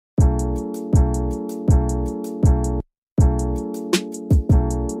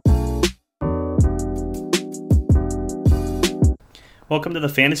Welcome to the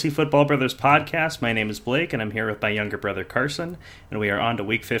Fantasy Football Brothers podcast. My name is Blake, and I'm here with my younger brother Carson, and we are on to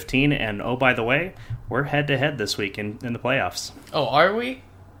Week 15, and oh, by the way, we're head-to-head this week in the playoffs. Oh, are we?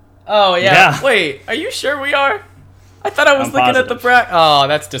 Oh, yeah. Wait, are you sure we are? I thought I was looking positive. at the bracket. Oh,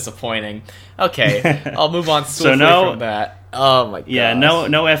 that's disappointing. Okay, I'll move on swiftly from that. Oh, my God. Yeah, no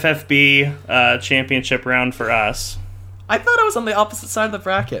FFB championship round for us. I thought I was on the opposite side of the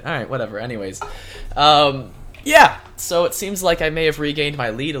bracket. All right, whatever. Anyways, yeah. So it seems like I may have regained my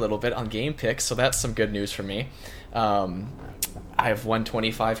lead a little bit on game picks, so that's some good news for me. I have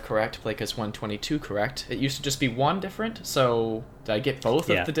 125 correct. Blake has 122 correct. It used to just be one different, so did I get both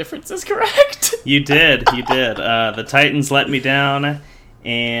of the differences correct? You did. The Titans let me down,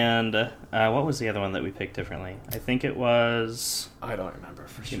 and what was the other one that we picked differently? I think it was... I don't remember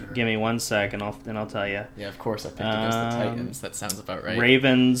for sure. Give me 1 sec, and I'll tell you. Yeah, of course I picked against the Titans. That sounds about right.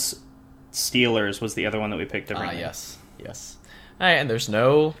 Ravens, Steelers was the other one that we picked differently. Yes. All right, and there's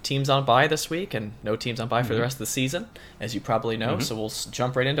no teams on bye this week and no teams on bye for the rest of the season, as you probably know, so we'll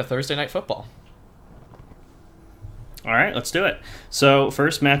jump right into Thursday Night Football. All right, let's do it. So,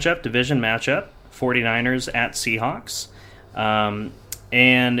 first matchup, division matchup, 49ers at Seahawks.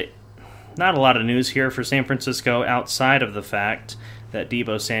 And not a lot of news here for San Francisco outside of the fact that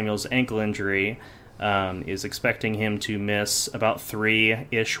Deebo Samuel's ankle injury is expecting him to miss about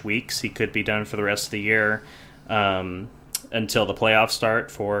 3-ish weeks. He could be done for the rest of the year. Until the playoffs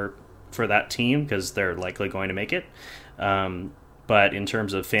start for that team, because they're likely going to make it. But in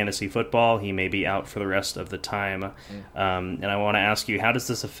terms of fantasy football, he may be out for the rest of the time. And I want to ask you, how does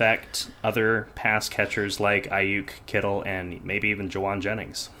this affect other pass catchers like Ayuk, Kittle, and maybe even Jauan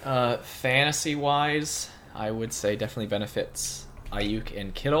Jennings? Fantasy-wise, I would say definitely benefits Ayuk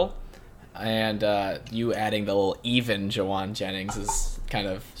and Kittle. And you adding the little even Jauan Jennings is kind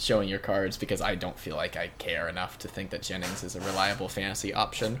of showing your cards, because I don't feel like I care enough to think that Jennings is a reliable fantasy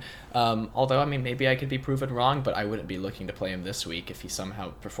option. Although, I mean, maybe I could be proven wrong, but I wouldn't be looking to play him this week if he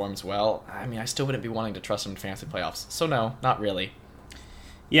somehow performs well. I mean, I still wouldn't be wanting to trust him in fantasy playoffs. So no, not really.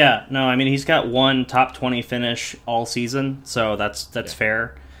 Yeah, no, I mean, he's got one top 20 finish all season, so that's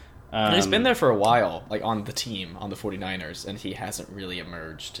fair. And he's been there for a while, like on the team, on the 49ers, and he hasn't really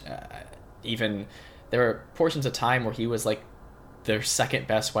emerged. Even there were portions of time where he was like their second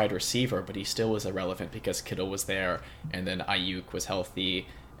best wide receiver, but he still was irrelevant because Kittle was there, and then Ayuk was healthy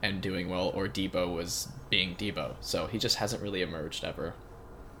and doing well, or Deebo was being Deebo. So he just hasn't really emerged ever.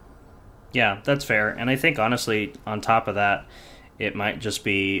 Yeah, that's fair. And I think, honestly, on top of that, it might just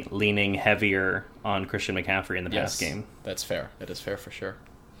be leaning heavier on Christian McCaffrey in the pass game. That's fair. That is fair for sure.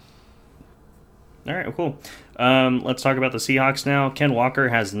 All right, cool. Let's talk about the Seahawks now. Ken Walker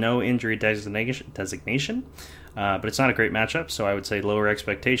has no injury designation, but it's not a great matchup, so I would say lower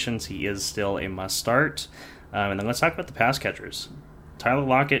expectations. He is still a must-start. And then let's talk about the pass catchers. Tyler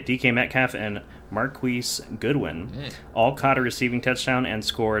Lockett, DK Metcalf, and Marquise Goodwin all caught a receiving touchdown and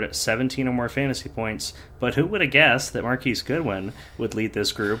scored 17 or more fantasy points, but who would have guessed that Marquise Goodwin would lead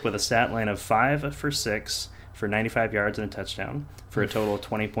this group with a stat line of 5 for 6 for 95 yards and a touchdown for a total of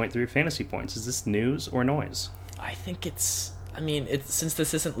 20.3 fantasy points. Is this news or noise? I think it's since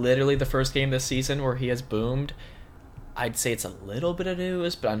this isn't literally the first game this season where he has boomed, I'd say it's a little bit of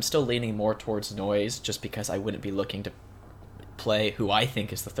news, but I'm still leaning more towards noise just because I wouldn't be looking to play who I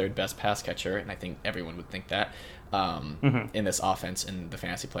think is the third best pass catcher, and I think everyone would think that, in this offense in the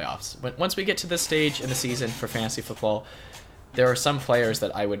fantasy playoffs. But once we get to this stage in the season for fantasy football, there are some players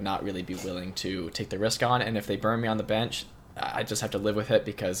that I would not really be willing to take the risk on, and if they burn me on the bench, I just have to live with it,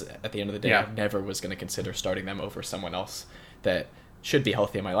 because at the end of the day, I never was going to consider starting them over someone else that should be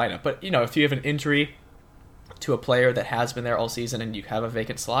healthy in my lineup. But, if you have an injury to a player that has been there all season and you have a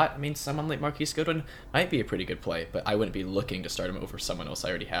vacant slot, I mean, someone like Marquise Goodwin might be a pretty good play, but I wouldn't be looking to start him over someone else I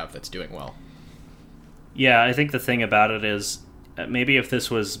already have that's doing well. Yeah, I think the thing about it is, maybe if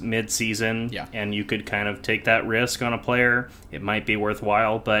this was mid-season and you could kind of take that risk on a player, it might be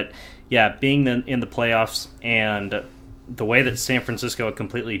worthwhile. But, being in the playoffs and the way that San Francisco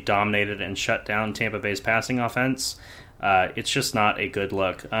completely dominated and shut down Tampa Bay's passing offense, it's just not a good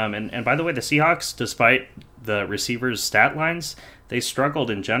look. And by the way, the Seahawks, despite the receivers' stat lines, they struggled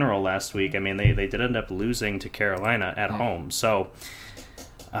in general last week. I mean, they did end up losing to Carolina at home. So,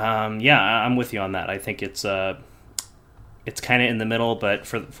 I'm with you on that. I think it's kind of in the middle, but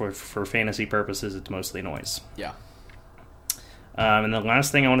for fantasy purposes, it's mostly noise. Yeah. And the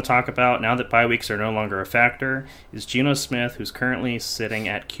last thing I want to talk about, now that bye weeks are no longer a factor, is Geno Smith, who's currently sitting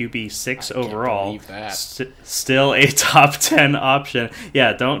at QB6 overall, still a top 10 option.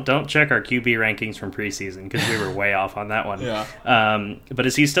 Yeah, don't check our QB rankings from preseason because we were way off on that one. Yeah. But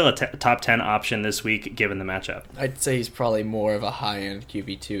is he still a top 10 option this week given the matchup? I'd say he's probably more of a high-end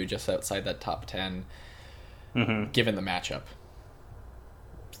QB2, just outside that top 10, given the matchup.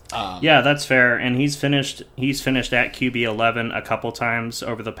 Yeah, that's fair, and he's finished at QB 11 a couple times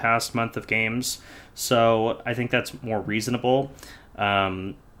over the past month of games, so I think that's more reasonable.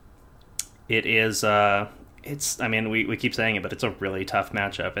 It is, I mean, we keep saying it, but it's a really tough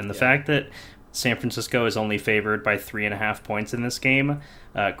matchup, and the fact that San Francisco is only favored by 3.5 points in this game,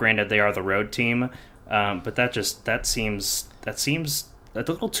 granted they are the road team, but that seems a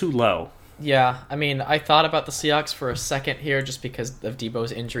little too low. Yeah, I mean, I thought about the Seahawks for a second here just because of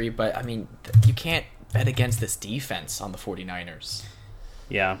Debo's injury, but, I mean, you can't bet against this defense on the 49ers.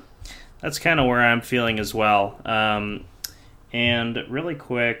 Yeah, that's kind of where I'm feeling as well. And really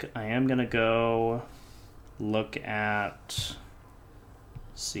quick, I am going to go look at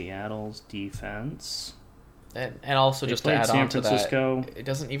Seattle's defense. And also just to add San on to Francisco. that, it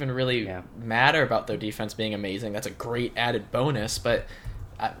doesn't even really matter about their defense being amazing. That's a great added bonus, but...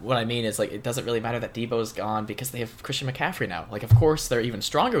 what I mean is, like, it doesn't really matter that Debo's gone because they have Christian McCaffrey now. Like, of course, they're even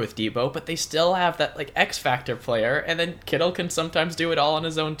stronger with Debo, but they still have that, like, X-Factor player, and then Kittle can sometimes do it all on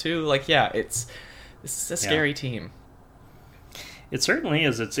his own, too. Like, yeah, it's a scary team. It certainly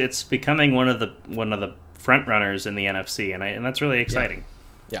is. It's becoming one of the front runners in the NFC, and that's really exciting.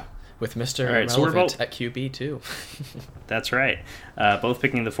 Yeah. With Mr. Right, Relevant at QB, too. That's right. Both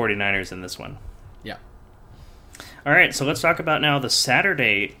picking the 49ers in this one. Yeah. All right, so let's talk about now the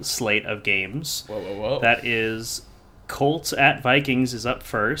Saturday slate of games. Whoa. That is Colts at Vikings is up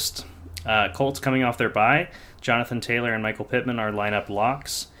first. Colts coming off their bye. Jonathan Taylor and Michael Pittman are lineup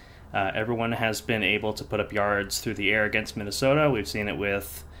locks. Everyone has been able to put up yards through the air against Minnesota. We've seen it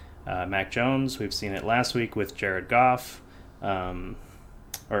with Mac Jones. We've seen it last week with Jared Goff.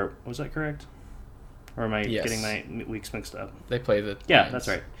 Or was that correct? Or am I getting my weeks mixed up? They play the Lions. That's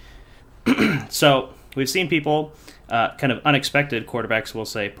right. So we've seen people, kind of unexpected quarterbacks, will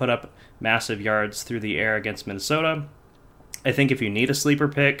say, put up massive yards through the air against Minnesota. I think if you need a sleeper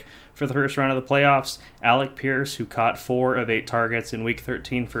pick for the first round of the playoffs, Alec Pierce, who caught 4 of 8 targets in Week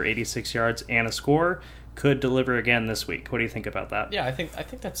 13 for 86 yards and a score, could deliver again this week. What do you think about that? Yeah, I think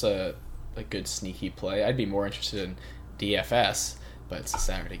that's a good sneaky play. I'd be more interested in DFS, but it's a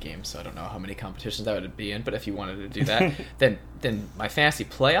Saturday game, so I don't know how many competitions that would be in. But if you wanted to do that, then my fantasy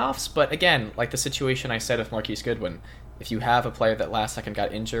playoffs. But again, like the situation I said with Marquise Goodwin, if you have a player that last second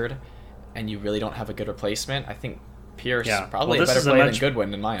got injured and you really don't have a good replacement, I think Pierce probably a better player than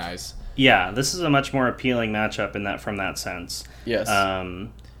Goodwin in my eyes. Yeah, this is a much more appealing matchup from that sense. Yes.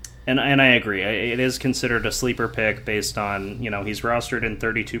 And I agree. It is considered a sleeper pick based on, he's rostered in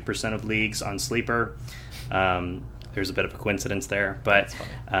 32% of leagues on sleeper. There's a bit of a coincidence there, but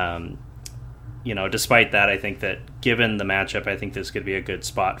despite that, I think that given the matchup, I think this could be a good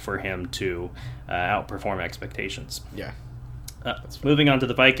spot for him to outperform expectations. Yeah. Moving on to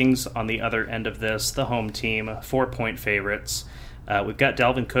the Vikings on the other end of this, the home team, 4-point favorites. We've got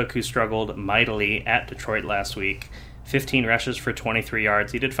Dalvin Cook, who struggled mightily at Detroit last week. 15 rushes for 23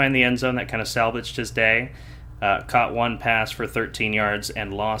 yards. He did find the end zone. That kind of salvaged his day. Caught 1 pass for 13 yards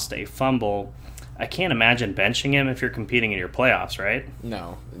and lost a fumble. I can't imagine benching him if you're competing in your playoffs, right?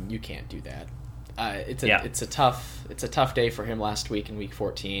 No, you can't do that. It's a tough day for him last week in Week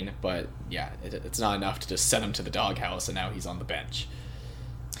 14, but yeah, it's not enough to just send him to the doghouse and now he's on the bench.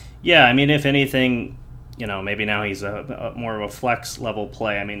 Yeah, I mean, if anything, maybe now he's a more of a flex level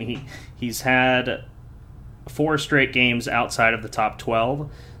play. I mean, he's had 4 straight games outside of the top 12,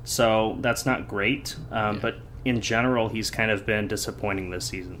 so that's not great. But in general, he's kind of been disappointing this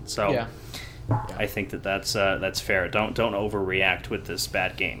season. So. Yeah. I think that's fair. Don't overreact with this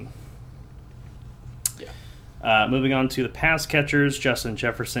bad game. Yeah. Moving on to the pass catchers, Justin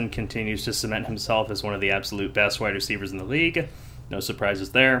Jefferson continues to cement himself as one of the absolute best wide receivers in the league. No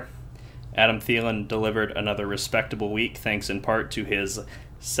surprises there. Adam Thielen delivered another respectable week, thanks in part to his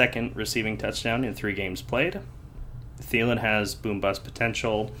second receiving touchdown in 3 games played. Thielen has boom-bust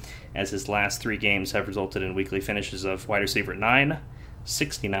potential, as his last 3 games have resulted in weekly finishes of wide receiver 9,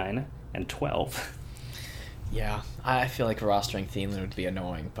 69, and 12. Yeah, I feel like rostering Thielen would be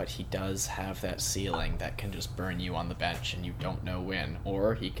annoying, but he does have that ceiling that can just burn you on the bench and you don't know when.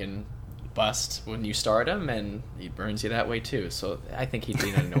 Or he can bust when you start him and he burns you that way too. So I think he'd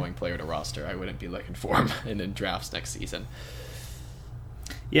be an annoying player to roster. I wouldn't be looking for him in drafts next season.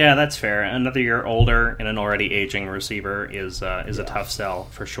 Yeah, that's fair. Another year older and an already aging receiver is a tough sell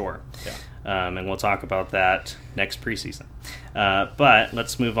for sure. Yeah. And we'll talk about that next preseason. But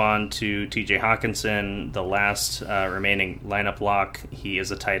let's move on to T.J. Hawkinson, the last remaining lineup lock. He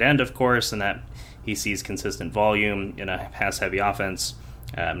is a tight end, of course, and that he sees consistent volume in a pass-heavy offense.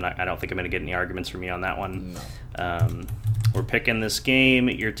 I don't think I'm going to get any arguments from you on that one. No. We're picking this game.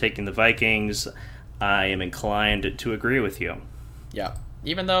 You're taking the Vikings. I am inclined to agree with you. Yeah.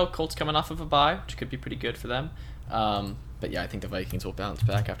 Even though Colts coming off of a bye, which could be pretty good for them. But yeah, I think the Vikings will bounce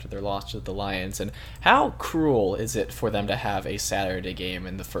back after their loss to the Lions. And how cruel is it for them to have a Saturday game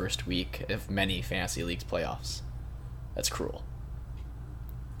in the first week of many fantasy leagues playoffs? That's cruel.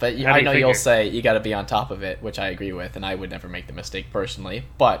 But I know you'll say you got to be on top of it, which I agree with, and I would never make the mistake personally.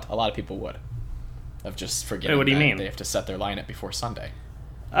 But a lot of people would, of just forgetting what do you mean? They have to set their lineup before Sunday.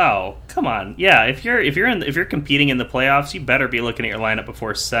 Oh, come on. Yeah, if you're competing in the playoffs, you better be looking at your lineup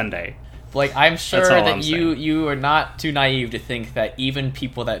before Sunday. Like, I'm sure that saying. you are not too naive to think that even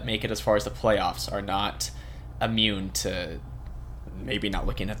people that make it as far as the playoffs are not immune to maybe not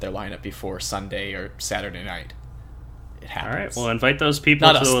looking at their lineup before Sunday or Saturday night. It happens. All right, well, invite those people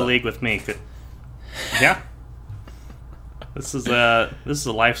Not to us, the though. league with me. Yeah. This is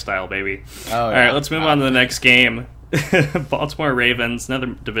a lifestyle, baby. Oh, All right, let's move on to the next game. Baltimore Ravens, another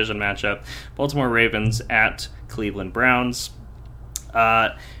division matchup. Baltimore Ravens at Cleveland Browns.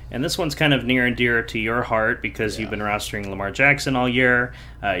 And this one's kind of near and dear to your heart because you've been rostering Lamar Jackson all year.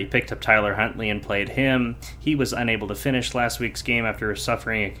 You picked up Tyler Huntley and played him. He was unable to finish last week's game after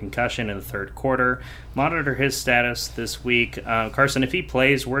suffering a concussion in the third quarter. Monitor his status this week. Carson, if he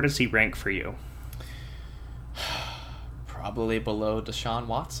plays, where does he rank for you? Probably below Deshaun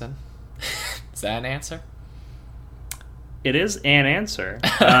Watson. Is that an answer? It is an answer.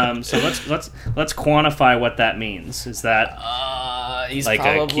 So let's quantify what that means. Is that He's like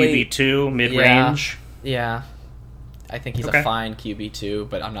probably a QB2 mid-range? Yeah. I think he's Okay. a fine QB2,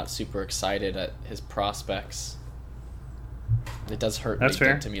 but I'm not super excited at his prospects. It does hurt That's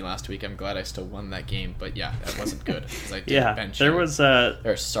fair. to me last week. I'm glad I still won that game, but yeah, that wasn't good because I did Yeah, bench there him, was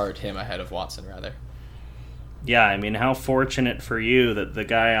or start him ahead of Watson rather. yeah. I mean, how fortunate for you that the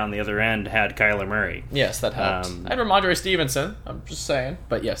guy on the other end had Kyler Murray. Yes, that helped. I had Ramondre Stevenson. I'm just saying,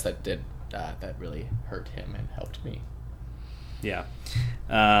 but yes, that did. That really hurt him and helped me. Yeah.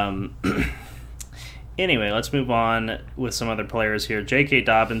 Anyway, let's move on with some other players here. J.K.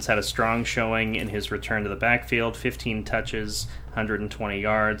 Dobbins had a strong showing in his return to the backfield, 15 touches, 120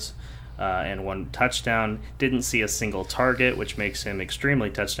 yards, and 1 touchdown. Didn't see a single target, which makes him extremely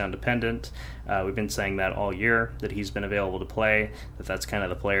touchdown dependent. We've been saying that all year, that he's been available to play, that's kind of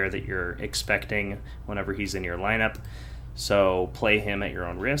the player that you're expecting whenever he's in your lineup. So play him at your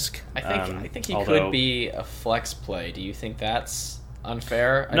own risk. I think he could be a flex play. Do you think that's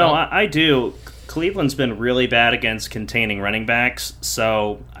unfair? I do. Cleveland's been really bad against containing running backs,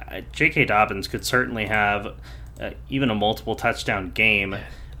 so J.K. Dobbins could certainly have even a multiple touchdown game,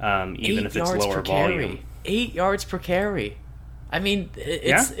 even if it's lower volume. 8 yards per carry. I mean,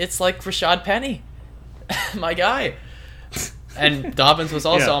 it's like Rashad Penny, my guy. And Dobbins was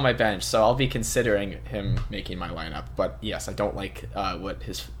also on my bench, so I'll be considering him making my lineup. But yes, I don't like what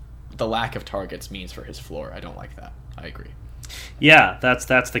the lack of targets means for his floor. I don't like that. I agree. Yeah, that's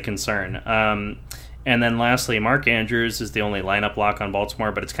the concern. And then lastly, Mark Andrews is the only lineup lock on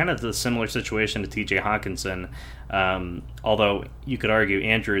Baltimore, but it's kind of the similar situation to T.J. Hawkinson. Although you could argue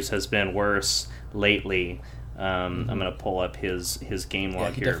Andrews has been worse lately. I'm going to pull up his game log Yeah,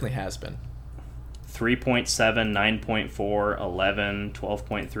 he here. definitely has been. 3.7, 9.4, 11,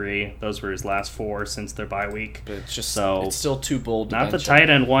 12.3. Those were his last 4 since their bye week. But it's still too bold to not the bench tight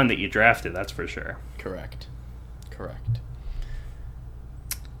him. end one that you drafted, that's for sure. Correct.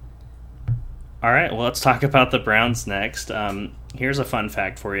 All right, well, let's talk about the Browns next. Here's a fun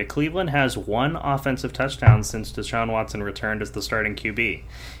fact for you. Cleveland has 1 offensive touchdown since Deshaun Watson returned as the starting QB.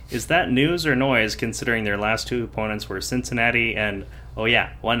 Is that news or noise considering their last 2 opponents were Cincinnati and,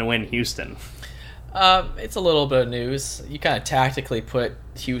 1-win Houston? It's a little bit of news. You kind of tactically put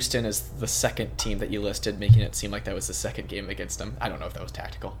Houston as the second team that you listed, making it seem like that was the second game against them. I don't know if that was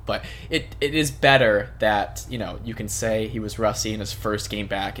tactical, but it is better that, you can say he was rusty in his first game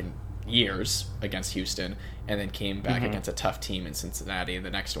back in years against Houston and then came back against a tough team in Cincinnati the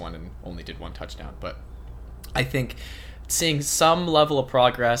next one and only did 1 touchdown. But I think seeing some level of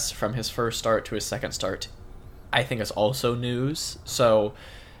progress from his first start to his second start, I think is also news. So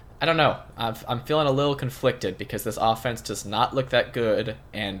I don't know. I'm feeling a little conflicted because this offense does not look that good,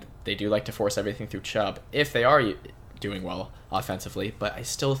 and they do like to force everything through Chubb. If they are doing well offensively, but I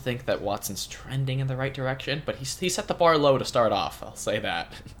still think that Watson's trending in the right direction, but he set the bar low to start off, I'll say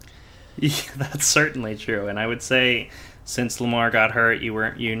that. Yeah, that's certainly true. And I would say since Lamar got hurt,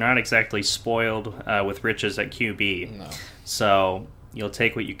 you're not exactly spoiled with riches at QB. No. So you'll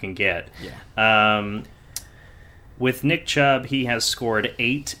take what you can get. Yeah. With Nick Chubb, he has scored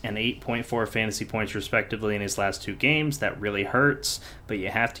 8 and 8.4 fantasy points respectively in his last 2 games. That really hurts, but you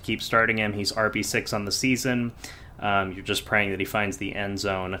have to keep starting him. He's RB6 on the season. You're just praying that he finds the end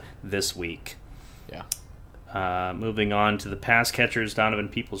zone this week. Yeah. Moving on to the pass catchers, Donovan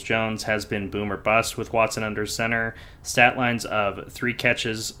Peoples-Jones has been boom or bust with Watson under center. Stat lines of 3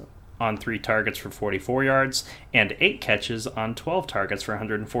 catches on 3 targets for 44 yards and 8 catches on 12 targets for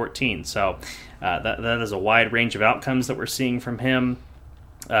 114. So that is a wide range of outcomes that we're seeing from him.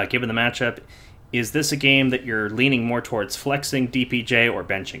 Given the matchup, is this a game that you're leaning more towards flexing DPJ or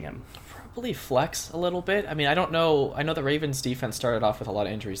benching him? Probably flex a little bit. I mean, I don't know. I know the Ravens defense started off with a lot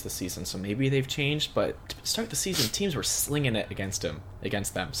of injuries this season, so maybe they've changed, but to start the season, teams were slinging it against them.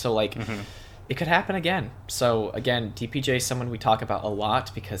 So, it could happen again. So, again, DPJ is someone we talk about a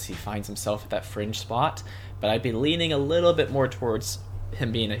lot because he finds himself at that fringe spot, but I'd be leaning a little bit more towards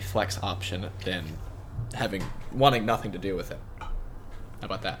him being a flex option than wanting nothing to do with it. How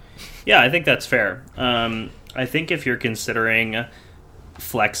about that? Yeah, I think that's fair. I think if you're considering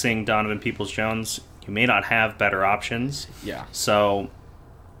flexing Donovan Peoples-Jones, you may not have better options. Yeah. So,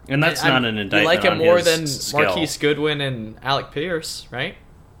 and that's not an indictment. You like him on more his than skill. Marquise Goodwin and Alec Pierce, right?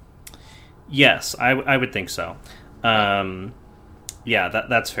 Yes, I would think so. Yeah,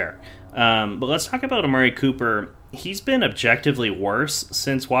 that's fair. But let's talk about Amari Cooper. He's been objectively worse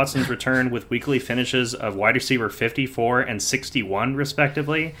since Watson's return with weekly finishes of wide receiver 54 and 61,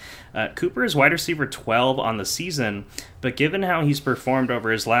 respectively. Cooper is wide receiver 12 on the season, but given how he's performed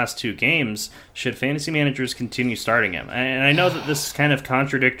over his last 2 games, should fantasy managers continue starting him? And I know that this is kind of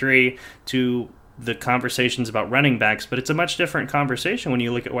contradictory to the conversations about running backs, but it's a much different conversation when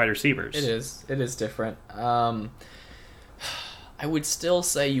you look at wide receivers. It is different. I would still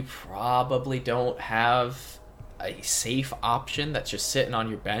say you probably don't have a safe option that's just sitting on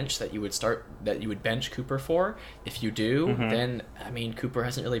your bench that you would bench Cooper for. If you do, then I mean Cooper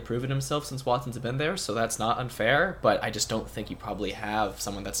hasn't really proven himself since Watson's been there, so that's not unfair. But I just don't think you probably have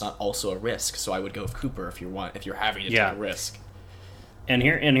someone that's not also a risk. So I would go with Cooper if you're having to take a risk. And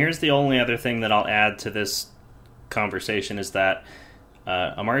here's the only other thing that I'll add to this conversation is that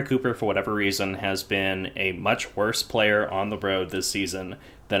Amari Cooper, for whatever reason, has been a much worse player on the road this season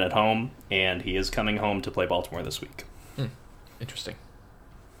than at home, and he is coming home to play Baltimore this week. Interesting.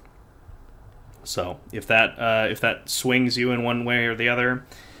 So if that swings you in one way or the other,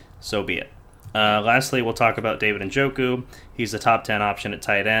 so be it. Lastly, we'll talk about David Njoku. He's a top 10 option at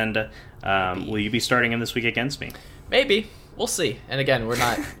tight end. Will you be starting him this week against me? Maybe. We'll see. And again,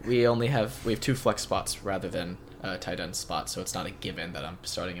 we have 2 flex spots rather than a tight end spot, so it's not a given that I'm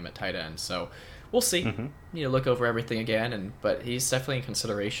starting him at tight end. So we'll see. Need to look over everything again, but he's definitely in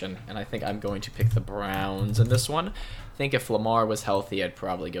consideration, and I think I'm going to pick the Browns in this one. I think if Lamar was healthy, I'd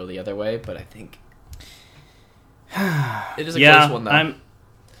probably go the other way, but I think it is a close one, though.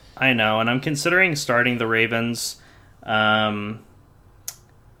 I know, and I'm considering starting the Ravens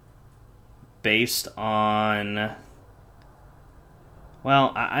based on...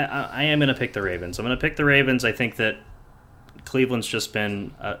 Well, I am going to pick the Ravens. I'm going to pick the Ravens. I think that Cleveland's just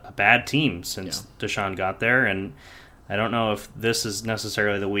been a bad team since Deshaun got there, and I don't know if this is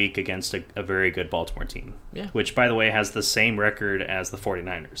necessarily the week against a very good Baltimore team, which, by the way, has the same record as the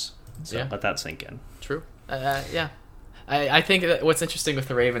 49ers. So let that sink in. True. I think that what's interesting with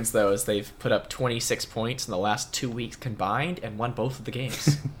the Ravens, though, is they've put up 26 points in the last 2 weeks combined and won both of the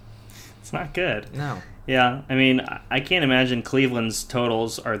games. It's not good. No. Yeah, I mean, I can't imagine Cleveland's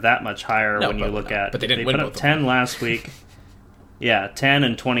totals are that much higher when you look at... But they didn't win put both up 10 last week. Yeah, 10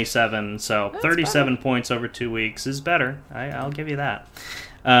 and 27, so that's 37 points over 2 weeks is better. I'll give you that.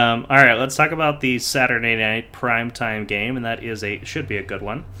 All right, let's talk about the Saturday night primetime game, and that should be a good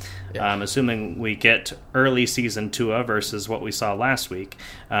one. Yeah. Assuming we get early season Tua versus what we saw last week.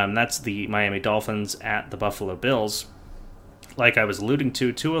 That's the Miami Dolphins at the Buffalo Bills. Like I was alluding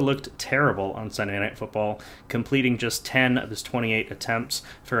to, Tua looked terrible on Sunday Night Football, completing just 10 of his 28 attempts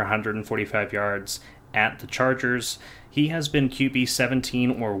for 145 yards at the Chargers. He has been QB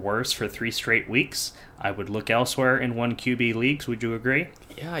 17 or worse for 3 straight weeks. I would look elsewhere in 1 QB leagues. Would you agree?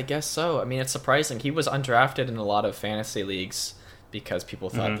 Yeah, I guess so. I mean, it's surprising. He was undrafted in a lot of fantasy leagues because people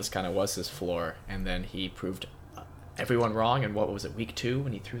thought this kind of was his floor, and then he proved everyone wrong. And what was it, week 2,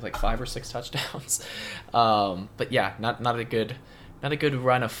 when he threw like 5 or 6 touchdowns? But yeah, not a good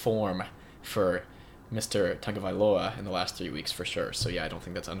run of form for Mr. Tagovailoa in the last 3 weeks for sure. So yeah, I don't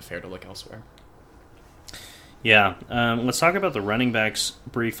think that's unfair to look elsewhere. Yeah, let's talk about the running backs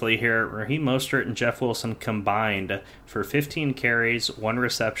briefly here. Raheem Mostert and Jeff Wilson combined for 15 carries, 1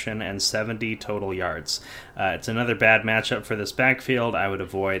 reception, and 70 total yards. It's another bad matchup for this backfield. I would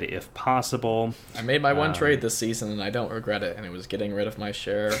avoid if possible. I made my one trade this season, and I don't regret it, and it was getting rid of my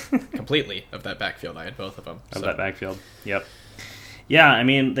share completely of that backfield. I had both of them. Of that backfield, yep. Yeah, I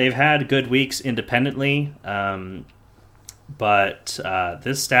mean, they've had good weeks independently, but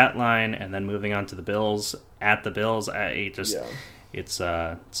this stat line and then moving on to the Bills, it's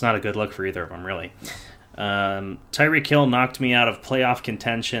not a good look for either of them, really. Tyreek Hill knocked me out of playoff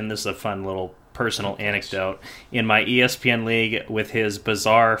contention. This is a fun little personal anecdote. In my ESPN league with his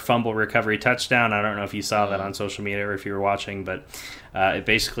bizarre fumble recovery touchdown, I don't know if you saw that on social media or if you were watching, but it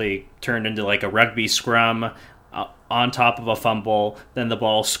basically turned into like a rugby scrum on top of a fumble, then the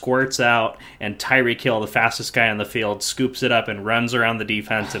ball squirts out, and Tyreek Hill, the fastest guy on the field, scoops it up and runs around the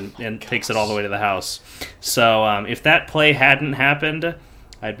defense and takes it all the way to the house. So if that play hadn't happened,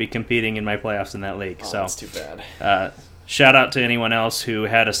 I'd be competing in my playoffs in that league. Oh, so that's too bad. Shout out to anyone else who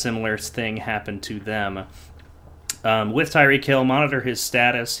had a similar thing happen to them. With Tyreek Hill, monitor his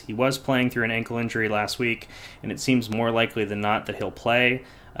status. He was playing through an ankle injury last week, and it seems more likely than not that he'll play,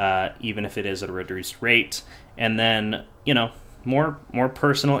 even if it is at a reduced rate. And then, more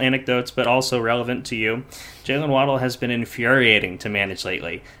personal anecdotes, but also relevant to you. Jalen Waddle has been infuriating to manage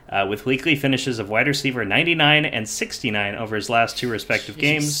lately, with weekly finishes of wide receiver 99 and 69 over his last 2 respective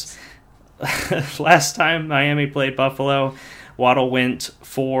games. Last time Miami played Buffalo, Waddle went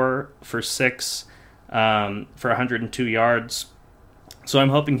 4 for 6 for 102 yards. So I'm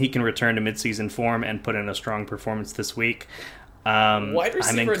hoping he can return to midseason form and put in a strong performance this week. Wide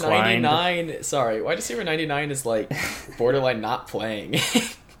receiver 99. Sorry, wide receiver 99 is like borderline not playing.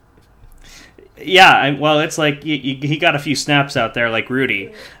 Yeah, it's like he got a few snaps out there like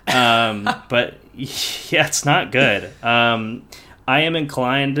Rudy, but yeah, it's not good. I am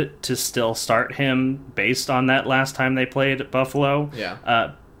inclined to still start him based on that last time they played Buffalo.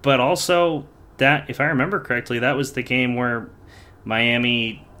 Yeah, but also that, if I remember correctly, that was the game where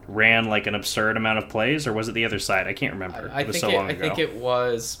Miami ran like an absurd amount of plays, or was it the other side? I can't remember. It was so long ago. I think it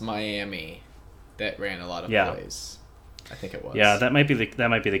was Miami that ran a lot of plays. I think it was. Yeah, that might be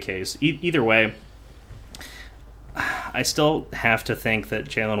the case. Either way, I still have to think that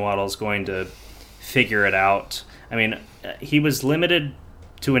Jalen Waddle is going to figure it out. I mean, he was limited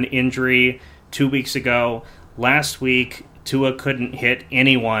to an injury 2 weeks ago. Last week, Tua couldn't hit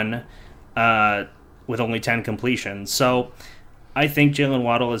anyone with only 10 completions. So I think Jalen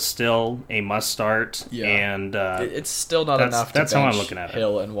Waddle is still a must-start, and it's still not enough. That's how I'm looking at it.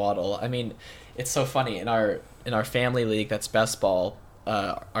 Hill and Waddle. I mean, it's so funny in our family league that's best ball.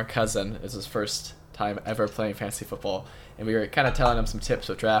 Our cousin is his first time ever playing fantasy football, and we were kind of telling him some tips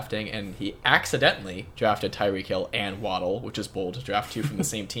with drafting, and he accidentally drafted Tyreek Hill and Waddle, which is bold to draft 2 from the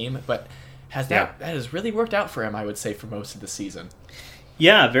same team, but that has really worked out for him, I would say, for most of the season.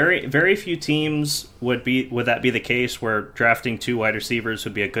 Yeah, very very few teams would that be the case where drafting 2 wide receivers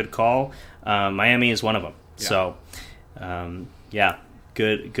would be a good call. Miami is one of them. Yeah. So,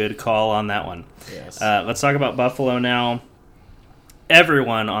 good call on that one. Yes. Let's talk about Buffalo now.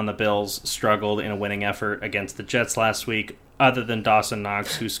 Everyone on the Bills struggled in a winning effort against the Jets last week, other than Dawson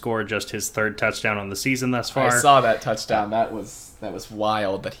Knox, who scored just his 3rd touchdown on the season thus far. I saw that touchdown. That was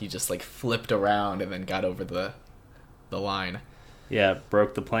wild that he just like flipped around and then got over the line. Yeah,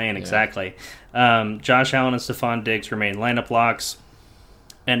 broke the plane, exactly. Josh Allen and Stephon Diggs remain lineup locks.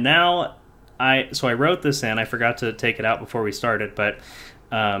 And now, I wrote this in. I forgot to take it out before we started, but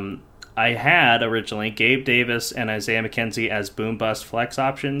I had originally Gabe Davis and Isaiah McKenzie as boom-bust flex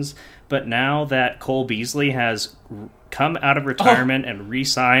options, but now that Cole Beasley has come out of retirement and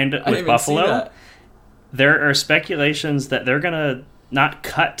re-signed with Buffalo, there are speculations that they're going to not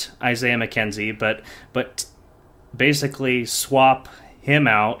cut Isaiah McKenzie, but basically swap him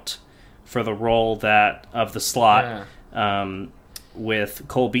out for the role of the slot with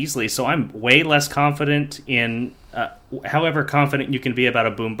Cole Beasley. So I'm way less confident in, however confident you can be about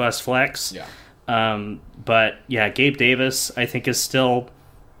a boom bust flex. Yeah. But yeah, Gabe Davis I think is still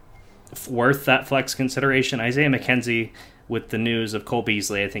worth that flex consideration. Isaiah McKenzie, with the news of Cole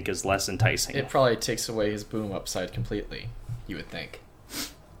Beasley, I think is less enticing. It probably takes away his boom upside completely, you would think.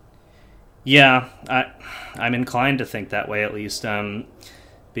 Yeah, I'm inclined to think that way, at least,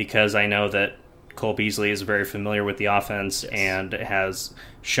 because I know that Cole Beasley is very familiar with the offense and has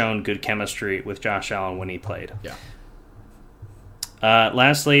shown good chemistry with Josh Allen when he played. Yeah.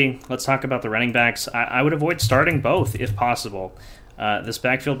 Lastly, let's talk about the running backs. I would avoid starting both if possible. This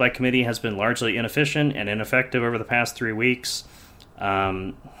backfield by committee has been largely inefficient and ineffective over the past 3 weeks.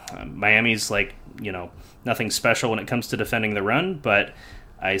 Miami's nothing special when it comes to defending the run, but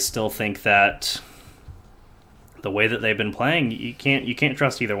I still think that the way that they've been playing, you can't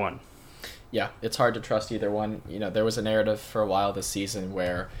trust either one. Yeah, it's hard to trust either one. There was a narrative for a while this season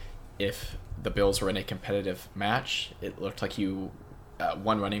where if the Bills were in a competitive match, it looked like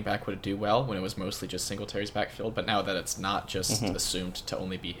one running back would do well when it was mostly just Singletary's backfield. But now that it's not just assumed to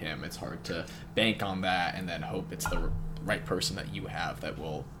only be him, it's hard to bank on that and then hope it's the right person that you have that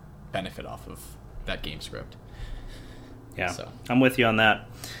will benefit off of that game script. Yeah, so I'm with you on that.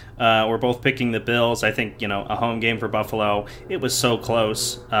 We're both picking the Bills. I think, a home game for Buffalo. It was so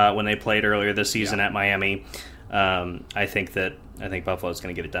close when they played earlier this season at Miami. I think Buffalo's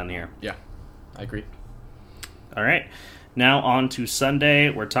going to get it done here. Yeah, I agree. All right. Now on to Sunday.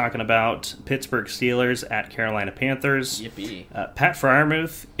 We're talking about Pittsburgh Steelers at Carolina Panthers. Yippee. Pat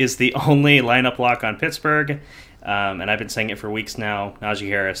Freiermuth is the only lineup lock on Pittsburgh. And I've been saying it for weeks now. Najee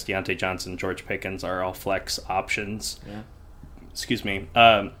Harris, Deontay Johnson, George Pickens are all flex options. Yeah. Excuse me.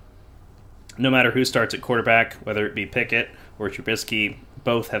 No matter who starts at quarterback, whether it be Pickett or Trubisky,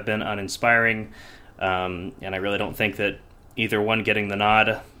 both have been uninspiring. And I really don't think that either one getting the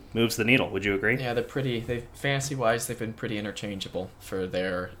nod moves the needle. Would you agree? Yeah, fantasy-wise, they've been pretty interchangeable for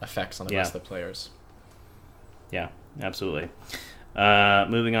their effects on the rest of the players. Yeah, absolutely.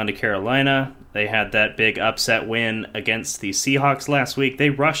 Moving on to Carolina, they had that big upset win against the Seahawks last week. They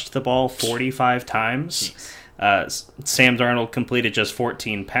rushed the ball 45 times. Sam Darnold completed just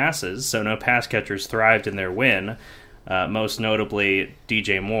 14 passes, so no pass catchers thrived in their win. Most notably,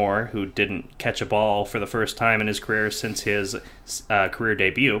 DJ Moore, who didn't catch a ball for the first time in his career since his career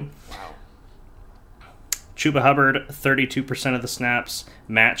debut. Wow. Chuba Hubbard, 32% of the snaps,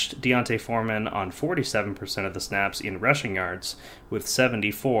 matched Deontay Foreman on 47% of the snaps in rushing yards, with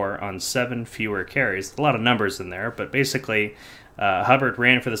 74 on 7 fewer carries. A lot of numbers in there, but basically, Hubbard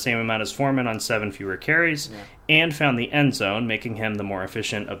ran for the same amount as Foreman on 7 fewer carries, and found the end zone, making him the more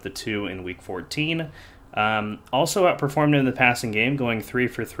efficient of the two in Week 14. Also outperformed in the passing game, going 3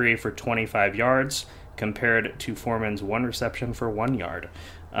 for 3 for 25 yards, compared to Foreman's 1 reception for 1 yard.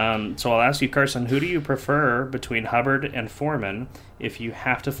 So I'll ask you, Carson, who do you prefer between Hubbard and Foreman if you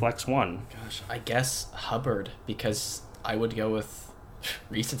have to flex one? Gosh, I guess Hubbard, because I would go with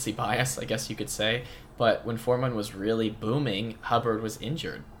recency bias, I guess you could say. But when Foreman was really booming, Hubbard was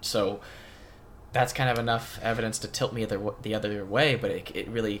injured. So that's kind of enough evidence to tilt me the other way, but it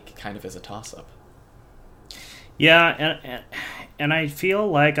really kind of is a toss-up. Yeah, and I feel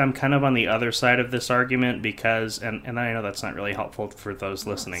like I'm kind of on the other side of this argument because, and I know that's not really helpful for those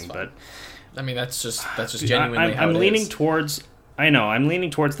listening, but I mean that's just genuinely how I'm it leaning is. towards. I know I'm leaning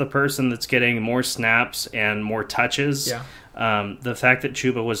towards the person that's getting more snaps and more touches. Yeah. The fact that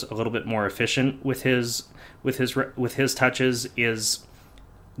Chuba was a little bit more efficient with his touches is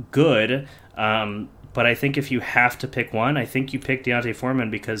good. But I think if you have to pick one, I think you pick Deontay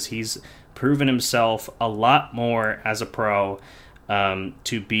Foreman because he's proven himself a lot more as a pro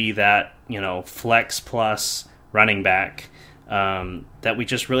to be that flex plus running back that we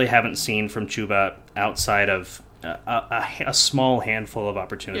just really haven't seen from Chuba outside of a small handful of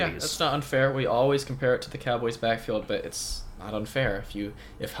opportunities. Yeah, that's not unfair. We always compare it to the Cowboys' backfield, but it's not unfair.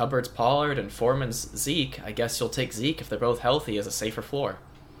 If Hubbard's Pollard and Foreman's Zeke, I guess you'll take Zeke if they're both healthy as a safer floor.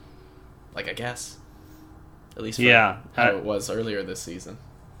 I guess. At least for how it was earlier this season.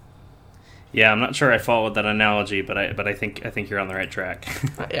 Yeah, I'm not sure I followed that analogy, but I think you're on the right track.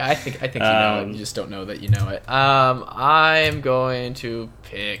 Yeah, I think you know it. You just don't know that you know it. I'm going to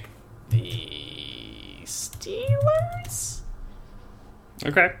pick the Steelers.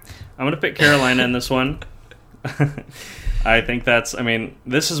 Okay, I'm going to pick Carolina in this one. I think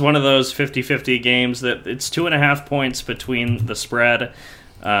this is one of those 50-50 games that it's 2.5 points between the spread,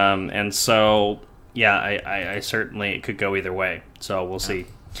 and so yeah, I certainly it could go either way. So we'll see.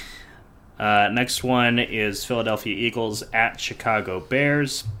 Next one is Philadelphia Eagles at Chicago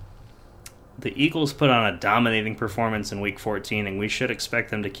Bears. The Eagles put on a dominating performance in Week 14, and we should expect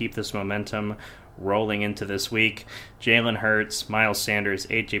them to keep this momentum rolling into this week. Jalen Hurts, Miles Sanders,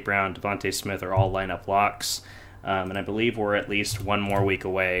 A.J. Brown, Devontae Smith are all lineup locks, and I believe we're at least one more week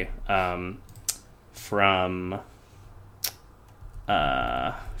away from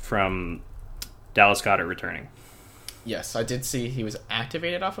Dallas Goedert returning. Yes, I did see he was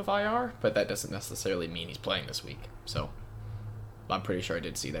activated off of IR, but that doesn't necessarily mean he's playing this week. So I'm pretty sure I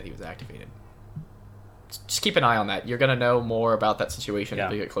did see that he was activated. Just keep an eye on that. You're going to know more about that situation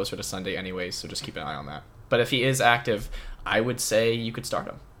as we get closer to Sunday anyways, so just keep an eye on that. But if he is active, I would say you could start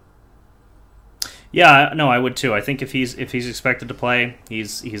him. Yeah, no, I would too. I think if he's expected to play,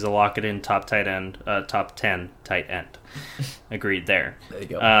 he's a lock it in top tight end, top 10 tight end. Agreed there. There you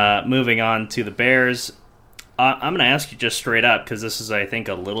go. Moving on to the Bears. I'm going to ask you just straight up, because this is, I think,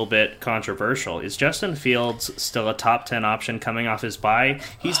 a little bit controversial. Is Justin Fields still a top 10 option coming off his bye?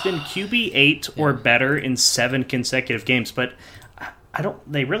 He's been QB 8 or better in 7 consecutive games, but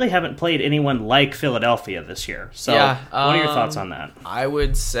they really haven't played anyone like Philadelphia this year. So what are your thoughts on that? I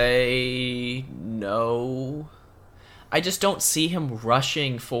would say no. I just don't see him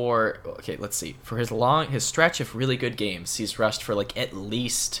rushing for... Okay, let's see. For his stretch of really good games, he's rushed for like at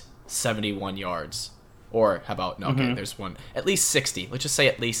least 71 yards. Or how about... No, okay, there's one. At least 60. Let's just say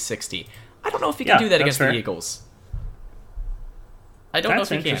at least 60. I don't know if he can do that against the Eagles. I don't know if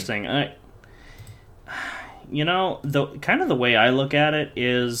he can. That's interesting. The way I look at it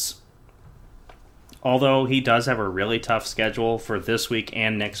is, although he does have a really tough schedule for this week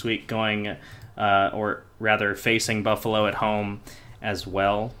and next week going, or rather facing Buffalo at home as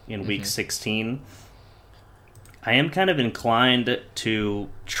well in week 16, I am kind of inclined to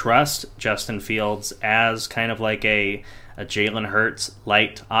trust Justin Fields as kind of like a Jalen Hurts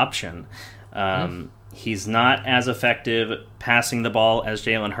light option. He's not as effective passing the ball as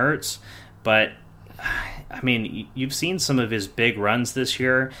Jalen Hurts, but I mean, you've seen some of his big runs this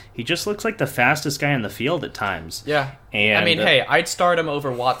year. He just looks like the fastest guy in the field at times. Yeah. And I mean, hey, I'd start him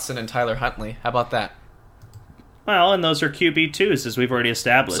over Watson and Tyler Huntley. How about that? Well, and those are QB2s, as we've already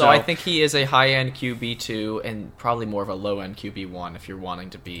established. So I think he is a high-end QB2 and probably more of a low-end QB1 if you're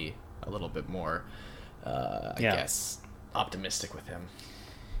wanting to be a little bit more, I guess, optimistic with him.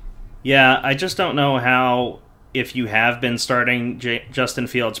 Yeah, I just don't know how, if you have been starting Justin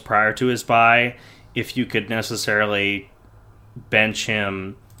Fields prior to his bye, if you could necessarily bench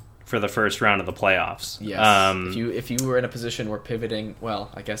him for the first round of the playoffs. Yes. If you were in a position where pivoting,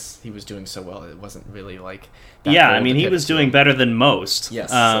 well, I guess he was doing so well, it wasn't really like that. Yeah, I mean, he was doing better than most.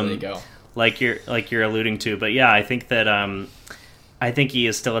 Yes, so there you go. Like you're alluding to, but yeah, I think that I think he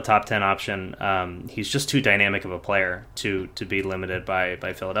is still a top 10 option. He's just too dynamic of a player to be limited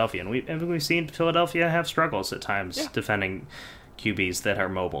by Philadelphia, and we've seen Philadelphia have struggles at times defending QBs that are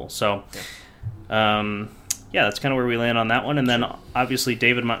mobile. So. That's kind of where we land on that one. And then, obviously,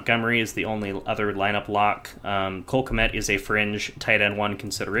 David Montgomery is the only other lineup lock. Cole Kmet is a fringe tight end 1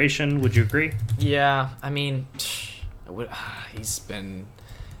 consideration. Would you agree? Yeah, I mean, he's been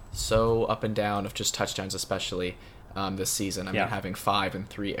so up and down of just touchdowns, especially this season. I mean, having 5 and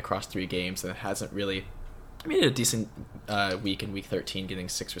 3 across 3 games, and it hasn't really... I mean, he had a decent week in Week 13, getting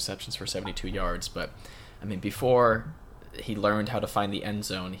 6 receptions for 72 yards. But, I mean, before he learned how to find the end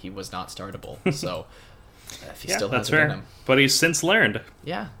zone, he was not startable. So... if he still has it in him. But he's since learned.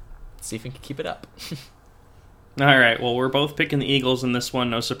 Yeah. See if he can keep it up. All right. Well, we're both picking the Eagles in this one.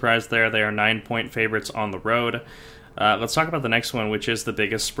 No surprise there. They are 9-point favorites on the road. Let's talk about the next one, which is the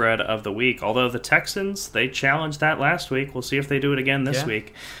biggest spread of the week. Although the Texans, they challenged that last week. We'll see if they do it again this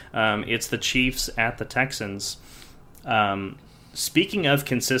week. It's the Chiefs at the Texans. Speaking of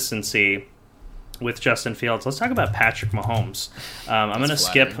consistency with Justin Fields, let's talk about Patrick Mahomes. I'm going to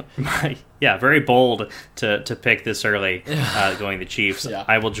skip my... Yeah, very bold to pick this early, going the Chiefs. Yeah.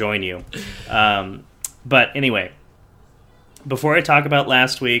 I will join you. But anyway, before I talk about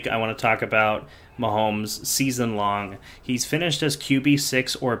last week, I want to talk about Mahomes season long. He's finished as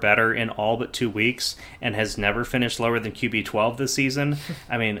QB6 or better in all but 2 weeks and has never finished lower than QB12 this season.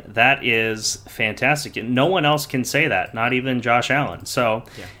 I mean, that is fantastic. No one else can say that, not even Josh Allen. So...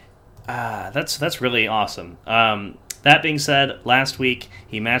 yeah. That's really awesome. That being said, last week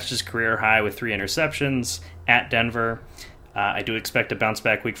he matched his career high with 3 interceptions at Denver. I do expect a bounce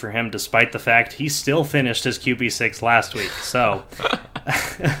back week for him, despite the fact he still finished as QB6 last week. So,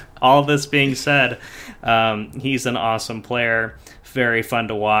 all this being said, he's an awesome player. Very fun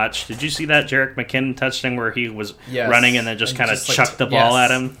to watch. Did you see that Jerick McKinnon touchdown where he was running and then just kind of chucked the ball at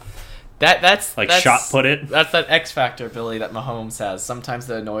him? That's shot put it. That's that X factor ability that Mahomes has. Sometimes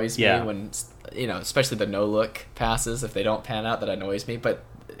that annoys me when, especially the no look passes, if they don't pan out, that annoys me. But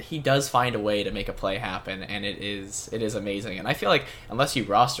he does find a way to make a play happen, and it is amazing. And I feel like unless you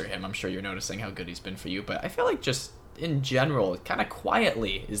roster him, I'm sure you're noticing how good he's been for you. But I feel like just in general, kind of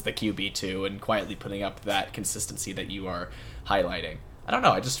quietly is the QB2 and quietly putting up that consistency that you are highlighting. I don't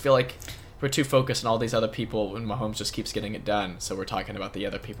know. I just feel like we're too focused on all these other people when Mahomes just keeps getting it done. So we're talking about the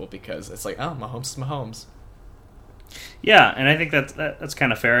other people because it's like, oh, Mahomes is Mahomes. Yeah, and I think that's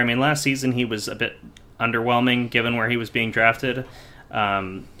kind of fair. I mean, last season he was a bit underwhelming given where he was being drafted.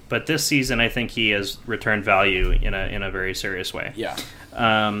 But this season I think he has returned value in a very serious way. Yeah.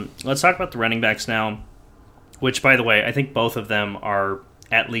 Let's talk about the running backs now, which, by the way, I think both of them are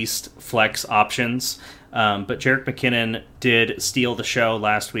at least flex options. But Jerick McKinnon did steal the show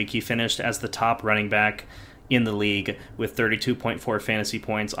last week. He finished as the top running back in the league with 32.4 fantasy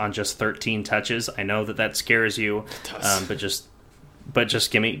points on just 13 touches. I know that scares you, but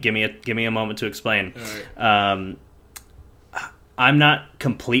just give me a moment to explain. Right. I'm not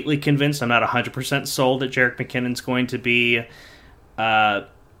completely convinced. I'm not 100% sold that Jerick McKinnon's going to be, an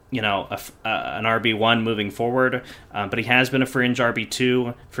RB1 moving forward. But he has been a fringe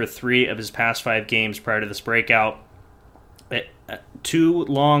RB2 for 3 of his past 5 games prior to this breakout. 2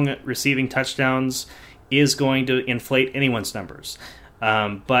 long receiving touchdowns is going to inflate anyone's numbers.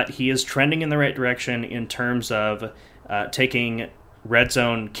 But he is trending in the right direction in terms of taking red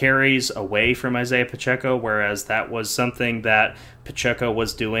zone carries away from Isaiah Pacheco, whereas that was something that Pacheco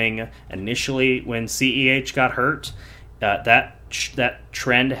was doing initially when CEH got hurt. That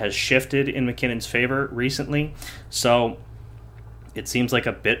trend has shifted in McKinnon's favor recently, so it seems like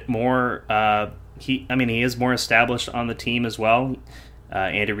a bit more. He is more established on the team as well.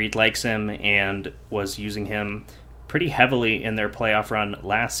 Andy Reid likes him and was using him pretty heavily in their playoff run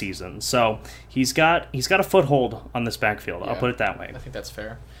last season. So he's got a foothold on this backfield. I'll put it that way. I think that's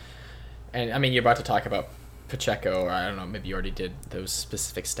fair. And I mean, you're about to talk about Pacheco, or I don't know, maybe you already did those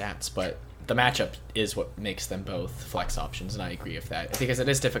specific stats, but the matchup is what makes them both flex options, and I agree with that. Because it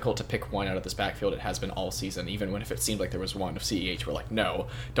is difficult to pick one out of this backfield. It has been all season, even when if it seemed like there was one of CEH, we're like, no,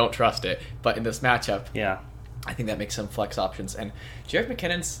 don't trust it. But in this matchup, I think that makes some flex options. And Jerick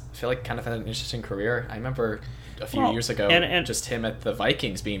McKinnon's, I feel like, kind of had an interesting career. I remember a few years ago, and just him at the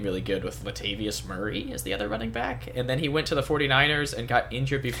Vikings being really good with Latavius Murray as the other running back. And then he went to the 49ers and got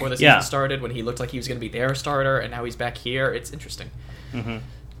injured before the season started when he looked like he was going to be their starter, and now he's back here. It's interesting. Mm-hmm.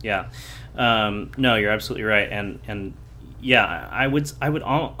 Yeah. No, you're absolutely right. And yeah, I would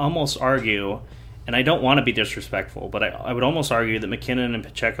almost argue, and I don't want to be disrespectful, but I would almost argue that McKinnon and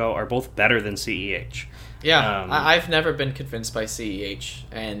Pacheco are both better than CEH. Yeah, I've never been convinced by CEH,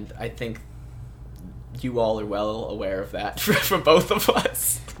 and I think you all are well aware of that from both of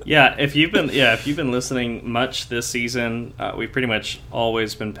us. If you've been listening much this season, we've pretty much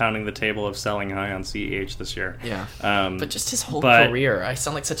always been pounding the table of selling high on CEH this year. Yeah, but just his whole career, I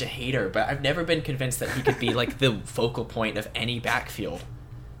sound like such a hater, but I've never been convinced that he could be like the focal point of any backfield.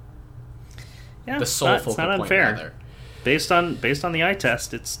 Yeah, the sole focal it's not point. Unfair. Rather. Based on the eye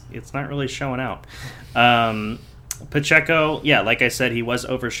test, it's not really showing out. Pacheco, like I said, he was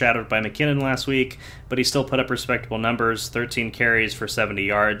overshadowed by McKinnon last week, but he still put up respectable numbers, 13 carries for 70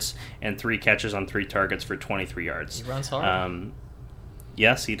 yards and 3 catches on 3 targets for 23 yards. He runs hard.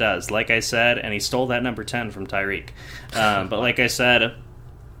 Yes, he does. Like I said, and he stole that number 10 from Tyreek. But like I said,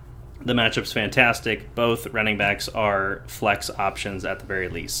 the matchup's fantastic. Both running backs are flex options at the very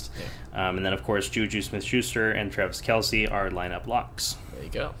least. Yeah. And then, of course, Juju Smith-Schuster and Travis Kelce are lineup locks. There you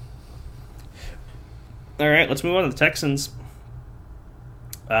go. All right, let's move on to the Texans.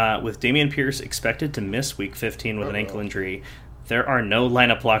 With Dameon Pierce expected to miss Week 15 with an ankle injury, there are no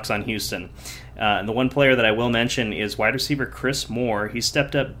lineup locks on Houston. And the one player that I will mention is wide receiver Chris Moore. He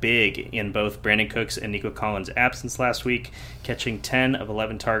stepped up big in both Brandon Cooks and Nico Collins' absence last week, catching 10 of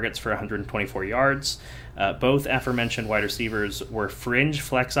 11 targets for 124 yards. Both aforementioned wide receivers were fringe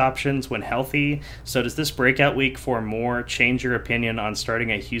flex options when healthy. So does this breakout week for Moore change your opinion on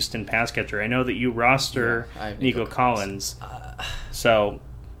starting a Houston pass catcher? I know that you roster Nico Collins. So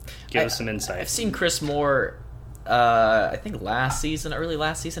give us some insight. I've seen Chris Moore, I think early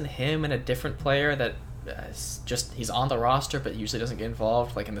last season, him and a different player that he's on the roster but usually doesn't get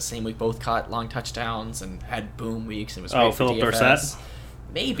involved. Like in the same week, both caught long touchdowns and had boom weeks and was great for Philip DFS. Dorsett?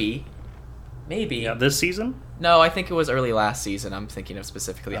 Maybe. Yeah, this season? No, I think it was early last season I'm thinking of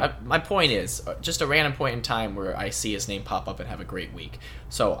specifically. My point is, just a random point in time where I see his name pop up and have a great week.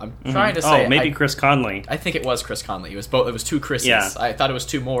 So I'm trying to say... maybe Chris Conley. I think it was Chris Conley. It was both. It was 2 Chris's. Yeah. I thought it was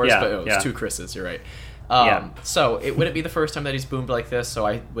 2 Moores, but it was 2 Chris's. You're right. So it wouldn't be the first time that he's boomed like this, so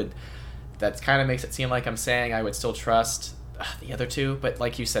I would... That kind of makes it seem like I'm saying I would still trust the other 2, but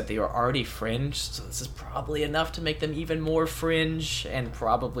like you said, they were already fringe, so this is probably enough to make them even more fringe and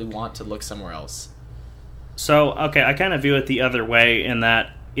probably want to look somewhere else. So, okay, I kind of view it the other way in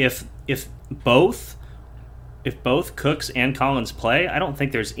that if both Cooks and Collins play, I don't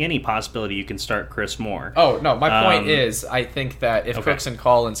think there's any possibility you can start Chris Moore. Oh, no, my point is I think that if Cooks and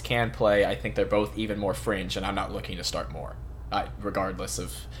Collins can play, I think they're both even more fringe, and I'm not looking to start Moore. Regardless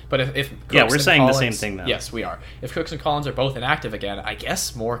of... But if Cooks we're saying Collins, the same thing, though. Yes, we are. If Cooks and Collins are both inactive again, I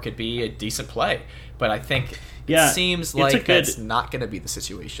guess Moore could be a decent play. But I think it seems like that's not going to be the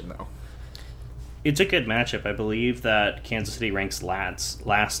situation, though. It's a good matchup. I believe that Kansas City ranks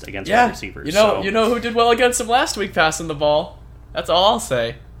last against wide receivers. You know who did well against them last week passing the ball? That's all I'll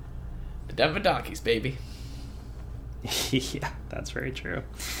say. The Denver Donkeys, baby. Yeah, that's very true.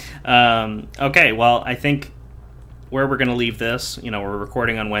 Okay, well, I think where we're going to leave this, we're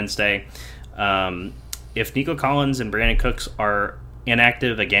recording on Wednesday. If Nico Collins and Brandon Cooks are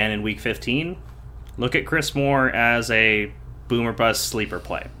inactive again in Week 15, look at Chris Moore as a boom or bust sleeper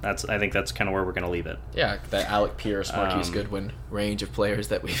play. I think that's kind of where we're going to leave it. Yeah, that Alec Pierce, Marquise Goodwin range of players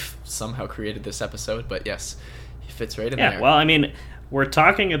that we've somehow created this episode. But yes, he fits right in there. Yeah, well, I mean, we're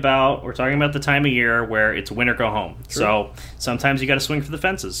talking about the time of year where it's win or go home. True. So sometimes you got to swing for the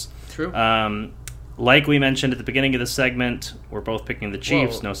fences. True. Like we mentioned at the beginning of the segment, we're both picking the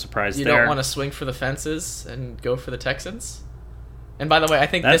Chiefs. Whoa. No surprise there. You don't want to swing for the fences and go for the Texans? And by the way, I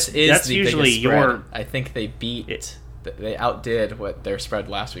think this is that's the usually biggest spread. your. I think they they outdid what their spread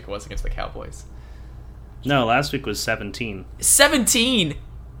last week was against the Cowboys. No, last week was 17. 17.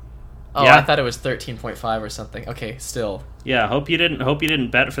 Oh, Yeah. I thought it was 13.5 or something. Okay, still. Yeah, hope you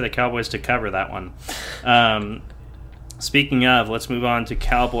didn't bet for the Cowboys to cover that one. Speaking of, let's move on to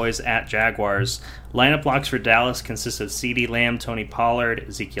Cowboys at Jaguars. Lineup blocks for Dallas consist of CeeDee Lamb, Tony Pollard,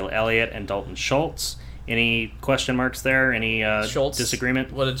 Ezekiel Elliott, and Dalton Schultz. Any question marks there? Any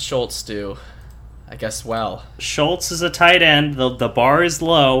disagreement? What did Schultz do? I guess well. Schultz is a tight end. The bar is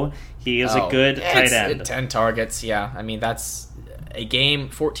low. He is a good tight end. 10 targets, yeah. I mean, that's a game,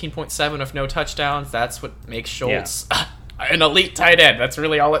 14.7 with no touchdowns. That's what makes Schultz an elite tight end. That's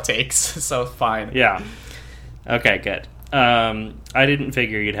really all it takes. So, fine. Yeah. Okay, good. I didn't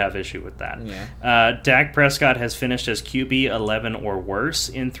figure you'd have issue with that. Yeah. Dak Prescott has finished as QB 11 or worse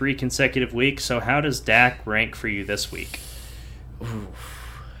in 3 consecutive weeks. So how does Dak rank for you this week?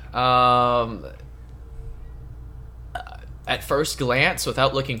 At first glance,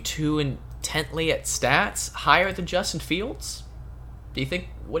 without looking too intently at stats, higher than Justin Fields? What do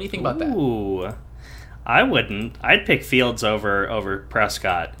you think about that? Ooh, I wouldn't. I'd pick Fields over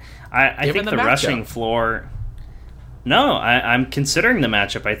Prescott. I think the rushing floor. No, I'm considering the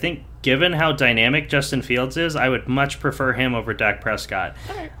matchup. I think given how dynamic Justin Fields is, I would much prefer him over Dak Prescott.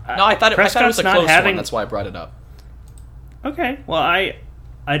 No, I thought it was a close one. That's why I brought it up. Okay, well,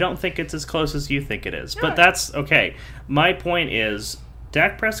 I don't think it's as close as you think it is, but that's okay. My point is,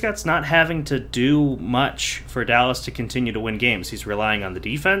 Dak Prescott's not having to do much for Dallas to continue to win games. He's relying on the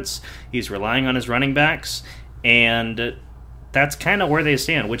defense, he's relying on his running backs, and that's kind of where they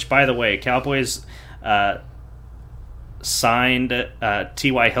stand, which, by the way, Cowboys signed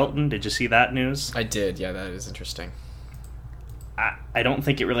T.Y. Hilton. Did you see that news? I did, yeah, that is interesting. I don't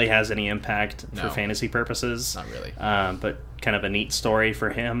think it really has any impact for fantasy purposes. Not really. But kind of a neat story for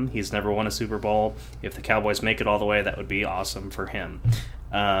him. He's never won a Super Bowl. If the Cowboys make it all the way, that would be awesome for him.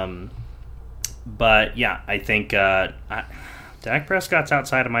 But yeah, I think Dak Prescott's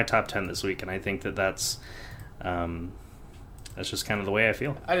outside of my top 10 this week, and I think that's just kind of the way I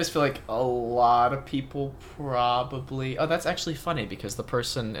feel. I just feel like a lot of people probably... Oh, that's actually funny, because the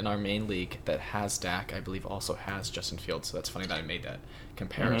person in our main league that has Dak, I believe, also has Justin Fields, so that's funny that I made that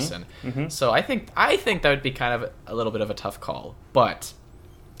comparison. Mm-hmm. So I think that would be kind of a little bit of a tough call, but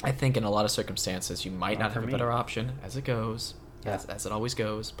I think in a lot of circumstances you might not have a better option as it goes, as it always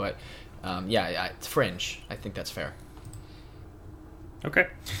goes, but it's fringe. I think that's fair. Okay.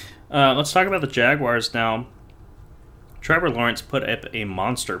 Let's talk about the Jaguars now. Trevor Lawrence put up a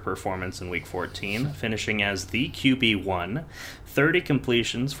monster performance in Week 14, finishing as the QB1, 30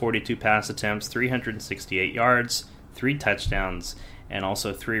 completions, 42 pass attempts, 368 yards, 3 touchdowns, and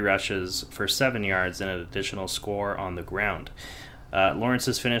also 3 rushes for 7 yards and an additional score on the ground. Lawrence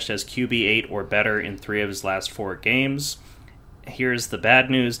has finished as QB8 or better in 3 of his last 4 games. Here's the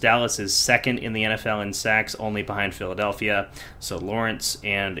bad news. Dallas is second in the NFL in sacks, only behind Philadelphia. So Lawrence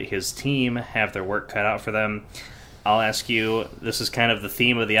and his team have their work cut out for them. I'll ask you, this is kind of the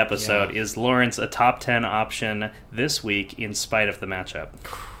theme of the episode, is Lawrence a top 10 option this week in spite of the matchup?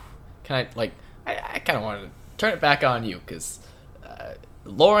 I kind of want to turn it back on you, because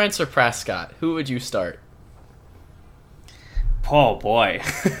Lawrence or Prescott, who would you start? Oh, boy.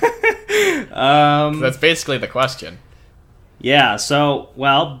 That's basically the question. Yeah, so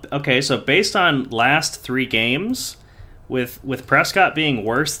based on last 3 games, with Prescott being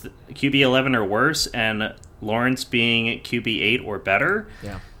worse, QB 11 or worse, and Lawrence being QB 8 or better,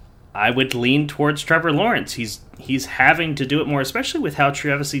 I would lean towards Trevor Lawrence. He's having to do it more, especially with how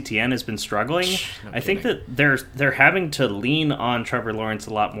Travis Etienne has been struggling. I think that they're having to lean on Trevor Lawrence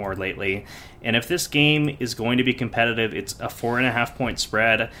a lot more lately. And if this game is going to be competitive, it's a 4.5 point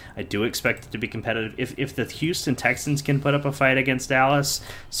spread. I do expect it to be competitive. If the Houston Texans can put up a fight against Dallas,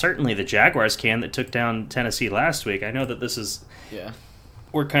 certainly the Jaguars can, that took down Tennessee last week. I know that this is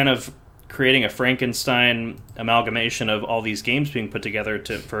we're kind of creating a Frankenstein amalgamation of all these games being put together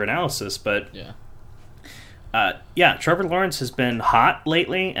for analysis, but Trevor Lawrence has been hot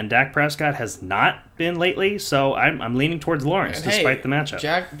lately, and Dak Prescott has not been lately. So I'm leaning towards Lawrence despite the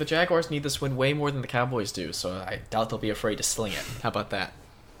matchup. The Jaguars need this win way more than the Cowboys do, so I doubt they'll be afraid to sling it. How about that?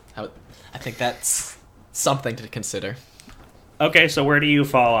 I think that's something to consider. Okay, so where do you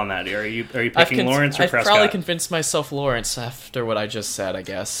fall on that? Are you picking Lawrence or Prescott? I've probably convinced myself Lawrence after what I just said, I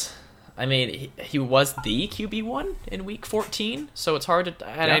guess. I mean, he was the QB1 in Week 14, so it's hard to...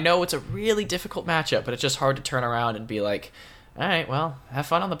 And I know it's a really difficult matchup, but it's just hard to turn around and be like, all right, well, have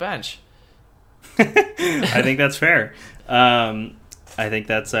fun on the bench. I think that's fair. I think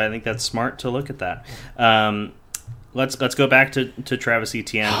that's smart to look at that. Let's go back to Travis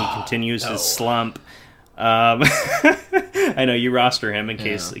Etienne. He continues his slump. I know you roster him in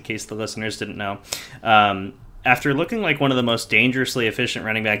case the listeners didn't know. After looking like one of the most dangerously efficient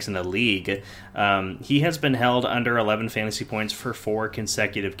running backs in the league, he has been held under 11 fantasy points for 4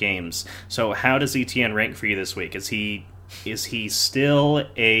 consecutive games. So how does Etienne rank for you this week? Is he still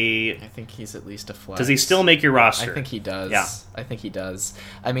a... I think he's at least a flex. Does he still make your roster? I think he does. Yeah. I think he does.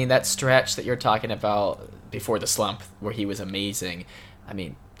 I mean, that stretch that you're talking about before the slump where he was amazing, I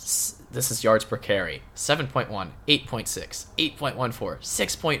mean, this is yards per carry. 7.1, 8.6, 8.14,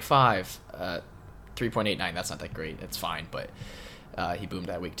 6.5, 3.89. That's not that great. It's fine, but he boomed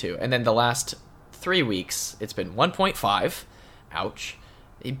that week too. And then the last 3 weeks, it's been 1.5. Ouch.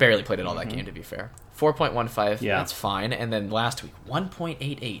 He barely played it all that game, to be fair. 4.15, that's fine. And then last week,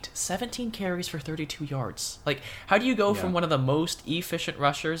 1.88. 17 carries for 32 yards. Like, how do you go from one of the most efficient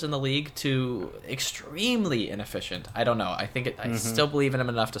rushers in the league to extremely inefficient? I don't know. I still believe in him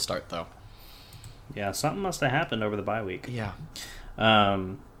enough to start, though. Yeah, something must have happened over the bye week. Yeah.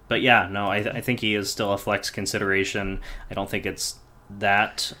 But yeah, no, I think he is still a flex consideration. I don't think it's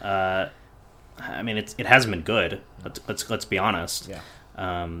that... I mean, it hasn't been good. Let's be honest. Yeah.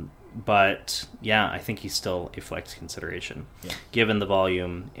 But yeah, I think he's still a flex consideration, given the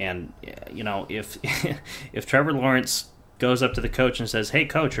volume. And if if Trevor Lawrence goes up to the coach and says, "Hey,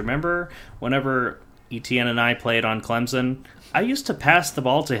 coach, remember whenever Etienne and I played on Clemson? I used to pass the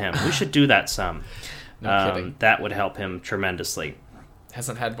ball to him. We should do that some." No kidding. That would help him tremendously.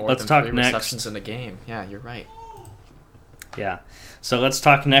 Hasn't had more than 3 receptions in the game. Yeah, you're right. Yeah. So let's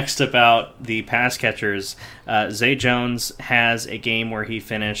talk next about the pass catchers. Zay Jones has a game where he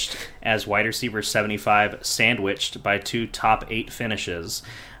finished as wide receiver 75, sandwiched by 2 top 8 finishes,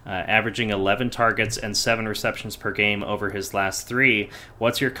 averaging 11 targets and 7 receptions per game over his last 3.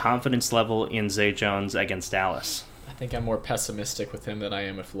 What's your confidence level in Zay Jones against Dallas? I think I'm more pessimistic with him than I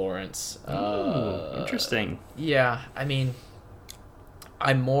am with Lawrence. Interesting. Yeah, I mean,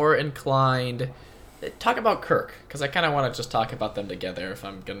 I'm more inclined... Talk about Kirk, because I kind of want to just talk about them together if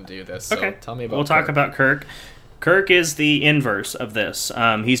I'm going to do this. So okay. Tell me about We'll talk about Kirk. Kirk is the inverse of this.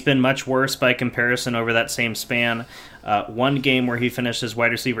 He's been much worse by comparison over that same span. 1 game where he finished as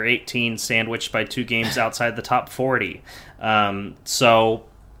wide receiver 18, sandwiched by 2 games outside the top 40. So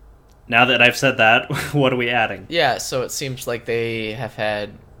now that I've said that, what are we adding? Yeah, so it seems like they have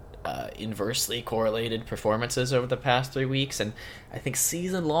had inversely correlated performances over the past 3 weeks, and I think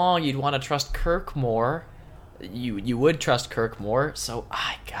season long you'd want to trust Kirk more. You would trust Kirk more. So,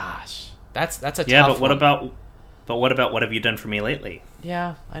 gosh, that's a tough one. Yeah, but what about what have you done for me lately?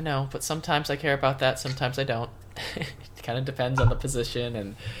 Yeah, I know, but sometimes I care about that, sometimes I don't. It kind of depends on the position,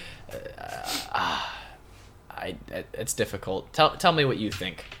 and it's difficult. Tell me what you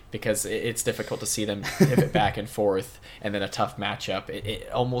think, because it's difficult to see them pivot back and forth, and then a tough matchup.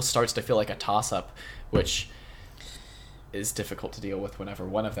 It almost starts to feel like a toss-up, which is difficult to deal with whenever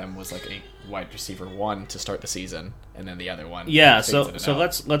one of them was like a wide receiver 1 to start the season, and then the other one. Yeah, so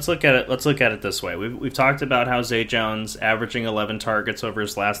let's look at it. Let's look at it this way. We've talked about how Zay Jones averaging 11 targets over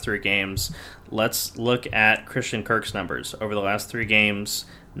his last 3 games. Let's look at Christian Kirk's numbers over the last 3 games: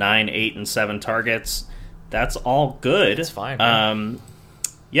 9, 8, and 7 targets. That's all good. It's fine. Right?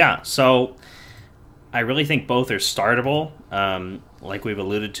 Yeah, so I really think both are startable. Like we've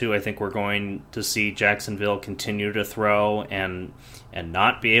alluded to, I think we're going to see Jacksonville continue to throw and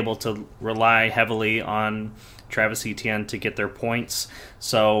not be able to rely heavily on Travis Etienne to get their points.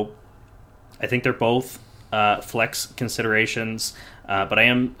 So I think they're both flex considerations. But I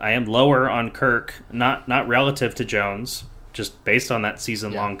am lower on Kirk, not relative to Jones, just based on that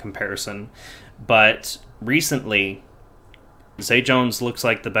season-long comparison. But recently, Zay Jones looks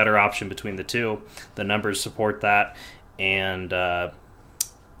like the better option between the two. The numbers support that, and I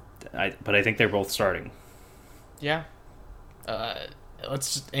think they're both starting. Yeah.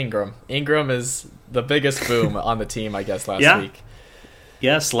 Ingram. Ingram is the biggest boom on the team, I guess, last week.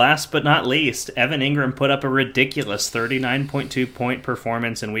 Yes, last but not least, Evan Ingram put up a ridiculous 39.2-point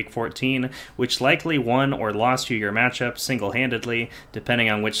performance in Week 14, which likely won or lost you your matchup single-handedly, depending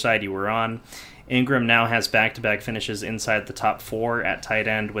on which side you were on. Ingram now has back-to-back finishes inside the top 4 at tight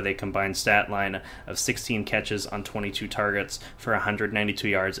end with a combined stat line of 16 catches on 22 targets for 192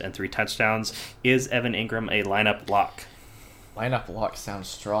 yards and 3 touchdowns. Is Evan Ingram a lineup lock? Lineup lock sounds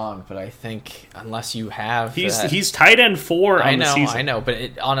strong, but I think unless you have... He's tight end 4 on the season. I know,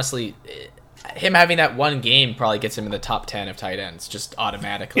 but honestly, him having that one game probably gets him in the top 10 of tight ends, just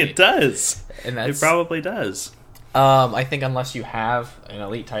automatically. It does. And it probably does. I think unless you have an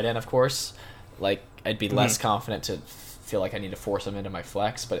elite tight end, of course, like I'd be less confident to feel like I need to force him into my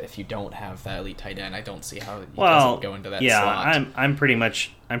flex, but if you don't have that elite tight end, I don't see how he doesn't go into that slot. I'm pretty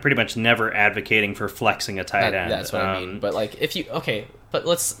much never advocating for flexing a tight end. That's what I mean. But like but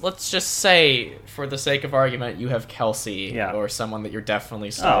let's just say for the sake of argument you have Kelsey or someone that you're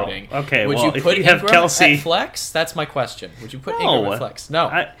definitely starting. Oh, okay. Would you put Ingram at flex? That's my question. Would you put Ingram at flex?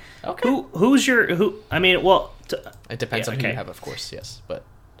 No. Okay. Who's your I mean, well, it depends on who you have, of course. Yes, but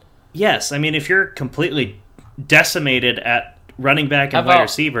yes, I mean if you're completely decimated at running back and wide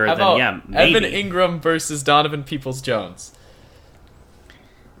receiver, then maybe. Evan Ingram versus Donovan Peoples-Jones.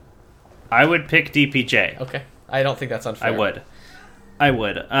 I would pick DPJ. Okay. I don't think that's unfair. I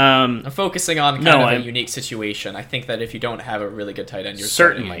would. I'm focusing on kind of a unique situation. I think that if you don't have a really good tight end, you're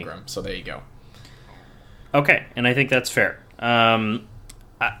starting Ingram. So there you go. Okay, and I think that's fair.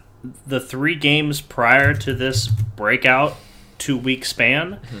 The 3 games prior to this breakout 2-week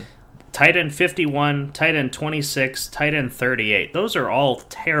span, tight end 51, tight end 26, tight end 38. Those are all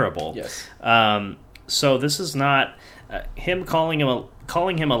terrible. Yes. So this is not him calling him a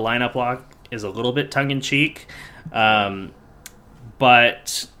lineup lock is a little bit tongue in cheek.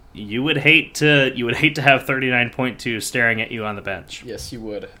 But you would hate to have 39.2 staring at you on the bench. Yes, you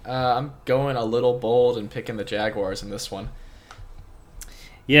would. I'm going a little bold and picking the Jaguars in this one.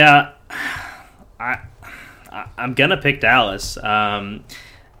 Yeah, I'm gonna pick Dallas. I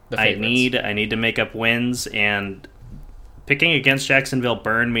need to make up wins, and picking against Jacksonville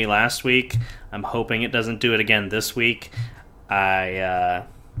burned me last week. I'm hoping it doesn't do it again this week. Dallas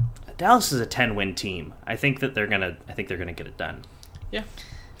is a 10-win team. I think they're gonna get it done. Yeah,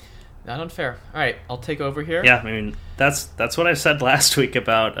 not unfair. All right, I'll take over here. Yeah, I mean that's what I said last week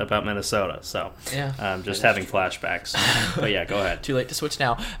about Minnesota. So yeah, just having flashbacks. But yeah, go ahead. Too late to switch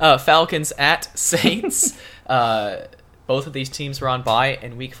now. Falcons at Saints. Both of these teams were on bye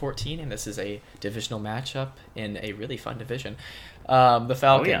in Week 14, and this is a divisional matchup in a really fun division. The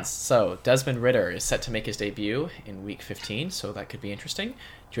Falcons. Oh, yeah. So Desmond Ridder is set to make his debut in Week 15, so that could be interesting.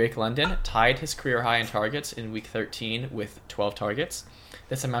 Drake London tied his career high in targets in Week 13 with 12 targets.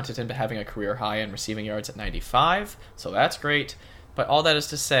 This amounted him to having a career high in receiving yards at 95, so that's great. But all that is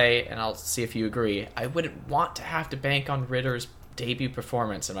to say, and I'll see if you agree, I wouldn't want to have to bank on Ridder's debut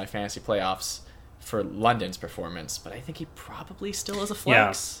performance in my fantasy playoffs for London's performance, but I think he probably still is a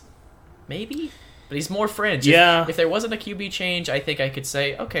flex. Yeah. Maybe? But he's more fringe. Yeah. If there wasn't a QB change, I think I could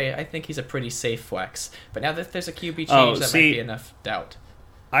say, okay, I think he's a pretty safe flex. But now that there's a QB change, might be enough doubt.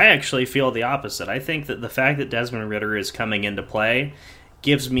 I actually feel the opposite. I think that the fact that Desmond Ridder is coming into play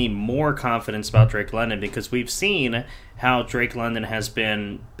gives me more confidence about Drake London, because we've seen how Drake London has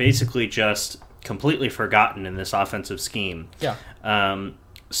been basically just completely forgotten in this offensive scheme. Yeah.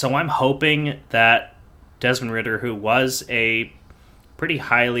 So I'm hoping that Desmond Ridder, who was a pretty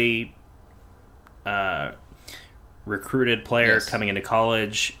highly recruited player coming into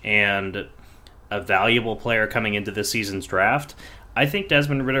college and a valuable player coming into this season's draft, I think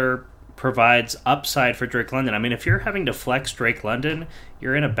Desmond Ridder provides upside for Drake London. I mean, if you're having to flex Drake London,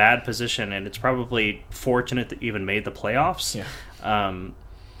 you're in a bad position, and it's probably fortunate that you even made the playoffs. Yeah.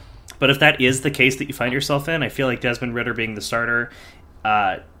 But if that is the case that you find yourself in, I feel like Desmond Ridder being the starter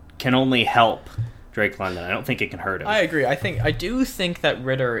can only help Drake London. I don't think it can hurt him. I agree. I do think that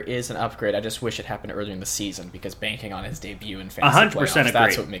Ridder is an upgrade. I just wish it happened earlier in the season, because banking on his debut in fantasy 100% playoffs, agree.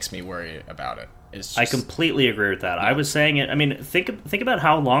 That's what makes me worry about it. I completely agree with that. Yeah. I was saying it. I mean, think about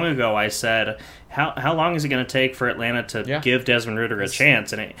how long ago I said how long is it going to take for Atlanta to give Desmond Ridder a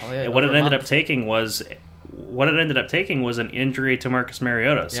chance, and what it ended up taking was an injury to Marcus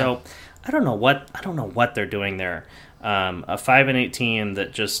Mariota. Yeah. So I don't know what they're doing there. A 5-8 team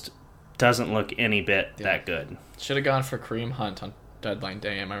that just doesn't look any bit that good. Should have gone for Kareem Hunt on deadline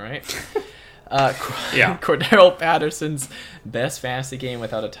day. Am I right? Yeah. Cordero Patterson's best fantasy game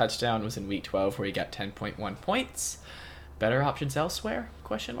without a touchdown was in Week 12, where he got 10.1 points. Better options elsewhere? ?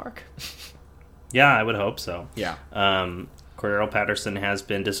 Yeah, I would hope so. Yeah. Cordero Patterson has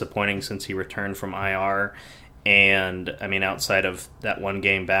been disappointing since he returned from IR, And, I mean, outside of that one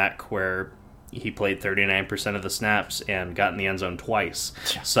game back where he played 39% of the snaps and got in the end zone twice.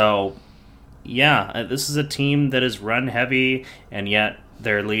 Yeah. So, yeah, this is a team that is run heavy, and yet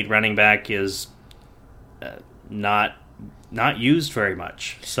their lead running back is not used very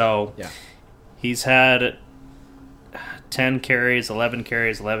much. So, Yeah. he's had 10 carries, 11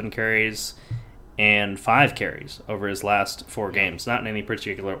 carries, 11 carries, and 5 carries over his last 4 games. Not in any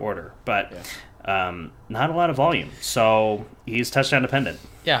particular order, but not a lot of volume. So he's touchdown dependent.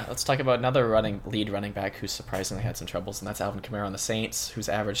 Yeah, let's talk about another lead running back who's surprisingly had some troubles, and that's Alvin Kamara on the Saints, who's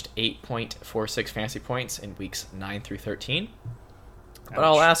averaged 8.46 fantasy points in weeks 9 through 13. But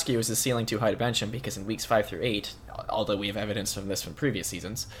I'll ask you, is the ceiling too high to bench him? Because in weeks 5 through 8, although we have evidence from this from previous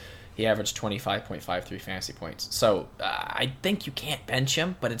seasons, he averaged 25.53 fantasy points. So I think you can't bench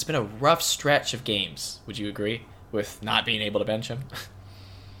him, but it's been a rough stretch of games. Would you agree with not being able to bench him?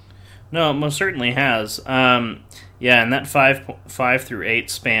 No, it most certainly has. In that 5 through 8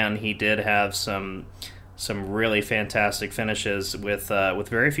 span, he did have some really fantastic finishes with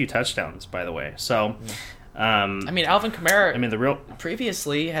very few touchdowns, by the way. So, I mean, Alvin Kamara. the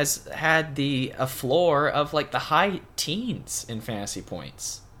previously has had a floor of like the high teens in fantasy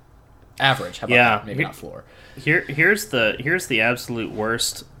points. Average, how about that? Maybe not floor. Here's the absolute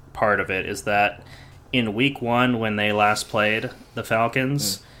worst part of it is that in week 1 when they last played the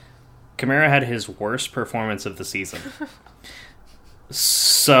Falcons, Kamara had his worst performance of the season.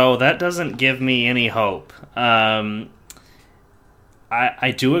 So that doesn't give me any hope. I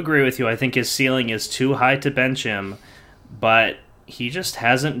do agree with you. I think his ceiling is too high to bench him, but he just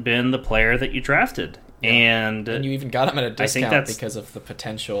hasn't been the player that you drafted. Yeah. And you even got him at a discount because of the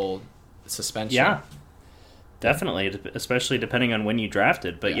potential suspension. Yeah, definitely, especially depending on when you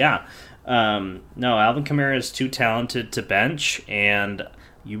drafted. But no, Alvin Kamara is too talented to bench, and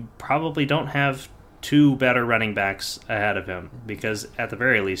you probably don't have 2 better running backs ahead of him because at the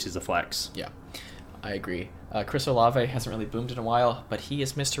very least he's a flex. Yeah, I agree. Chris Olave hasn't really boomed in a while, but he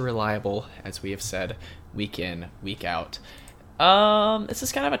is Mr. Reliable, as we have said, week in, week out. This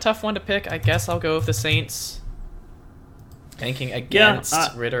is kind of a tough one to pick. I guess I'll go with the Saints. Banking against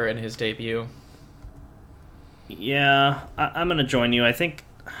Ritter in his debut. Yeah, I'm going to join you. I think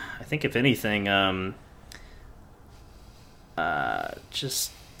if anything, I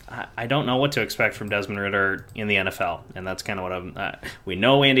don't know what to expect from Desmond Ritter in the NFL, and that's kind of what we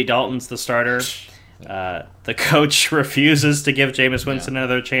know Andy Dalton's the starter. The coach refuses to give Jameis Winston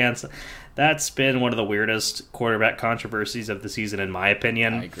another chance. That's been one of the weirdest quarterback controversies of the season, in my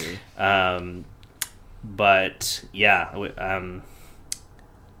opinion. I agree. But yeah,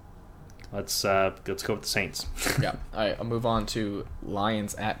 let's go with the Saints. Yeah. All right. I'll move on to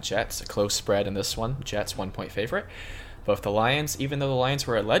Lions at Jets. A close spread in this one. Jets 1-point favorite. Both the Lions, even though the Lions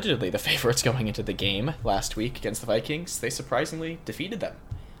were allegedly the favorites going into the game last week against the Vikings, they surprisingly defeated them.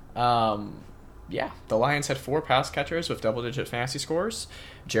 The Lions had 4 pass catchers with double-digit fantasy scores.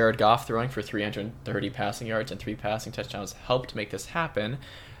 Jared Goff throwing for 330 passing yards and 3 passing touchdowns helped make this happen.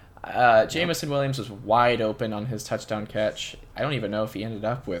 Jamison Williams was wide open on his touchdown catch. I don't even know if he ended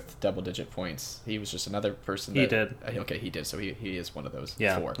up with double-digit points. He was just another person He did. Okay, he did. So he is one of those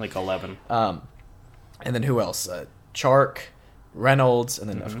 4. Like 11. And then who else? Chark, Reynolds, and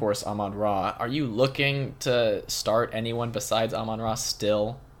then, of course, Amon-Ra. Are you looking to start anyone besides Amon-Ra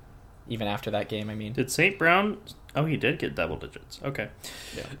still, even after that game, I mean? Did St. Brown... Oh, he did get double digits. Okay.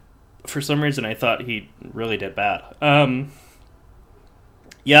 Yeah. For some reason, I thought he really did bad.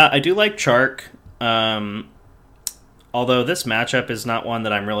 Yeah, I do like Chark. Although this matchup is not one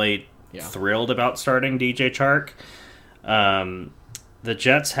that I'm really thrilled about starting DJ Chark. The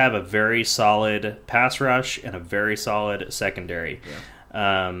Jets have a very solid pass rush and a very solid secondary.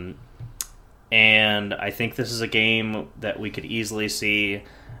 Yeah. And I think this is a game that we could easily see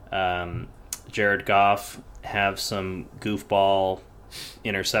Jared Goff have some goofball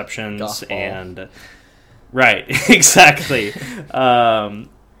interceptions and right, exactly. I'm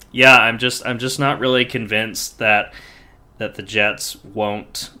just not really convinced that the Jets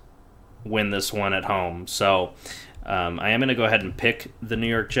won't win this one at home. So I am going to go ahead and pick the New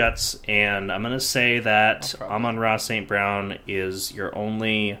York Jets, and I'm going to say that Amon-Ra St. Brown is your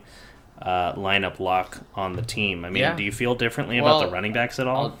only lineup lock on the team. I mean, do you feel differently about the running backs at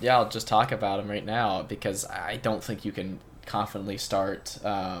all? I'll just talk about them right now because I don't think you can confidently start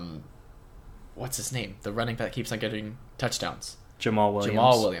what's his name? The running back keeps on getting touchdowns. Jamal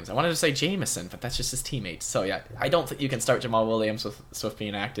Williams. I wanted to say Jameson, but that's just his teammate. So, yeah, I don't think you can start Jamal Williams with Swift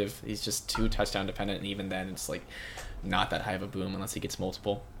being active. He's just too touchdown dependent, and even then it's like not that high of a boom unless he gets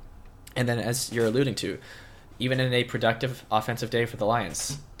multiple. And then, as you're alluding to, Even in a productive offensive day for the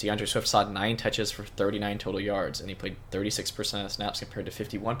Lions, DeAndre Swift saw 9 touches for 39 total yards, and he played 36% of snaps compared to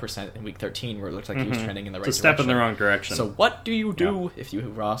 51% in Week 13, where it looked like he was trending in the right It's a direction. step in the wrong direction. So what do you do if you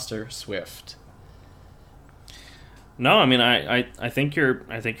roster Swift? No, I mean, I think you're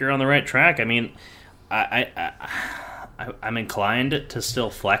on the right track. I mean, I'm inclined to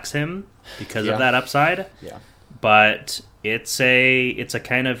still flex him because of that upside. Yeah. But it's a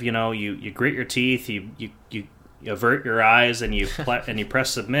kind of, you grit your teeth, you avert your eyes, and you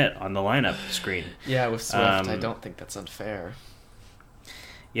press submit on the lineup screen. Yeah, with Swift, I don't think that's unfair.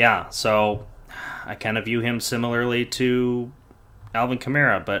 Yeah, so I kind of view him similarly to Alvin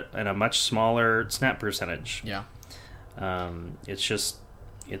Kamara, but in a much smaller snap percentage. Yeah. It's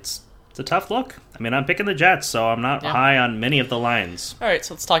a tough look. I mean, I'm picking the Jets, so I'm not high on many of the lines. All right,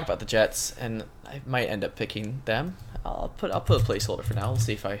 so let's talk about the Jets, and I might end up picking them. I'll put a placeholder for now. We'll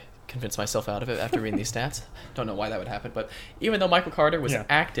see if I convince myself out of it after reading these stats. Don't know why that would happen, but even though Michael Carter was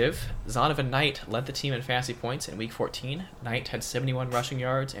active, Zonovan Knight led the team in fantasy points in Week 14. Knight had 71 rushing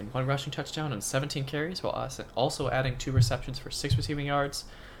yards and 1 rushing touchdown on 17 carries, while also adding 2 receptions for 6 receiving yards.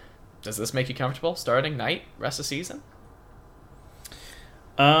 Does this make you comfortable starting Knight rest of the season?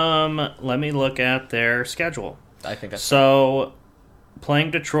 Let me look at their schedule. I think that's so. Playing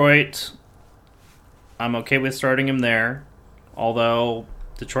Detroit, I'm okay with starting him there. Although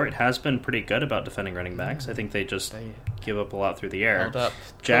Detroit has been pretty good about defending running backs. I think they give up a lot through the air.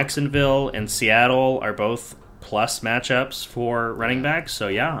 Jacksonville and Seattle are both plus matchups for running backs. So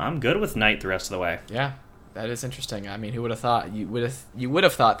yeah, I'm good with Knight the rest of the way. Yeah, that is interesting. I mean, who would have thought? You would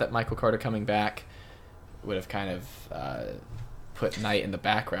have thought that Michael Carter coming back would have kind of put Knight in the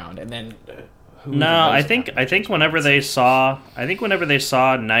background, and then. I think whenever they saw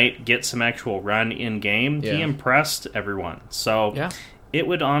Knight get some actual run in game, he impressed everyone. So it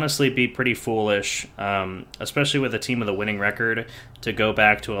would honestly be pretty foolish, especially with a team with a winning record, to go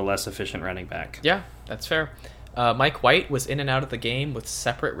back to a less efficient running back. Yeah, that's fair. Mike White was in and out of the game with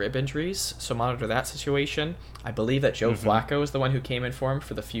separate rib injuries, so monitor that situation. I believe that Joe Flacco is the one who came in for him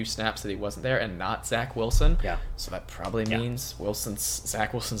for the few snaps that he wasn't there, and not Zach Wilson. Yeah. So that probably means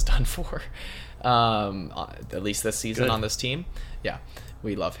Zach Wilson's done for, at least this season on this team. Yeah,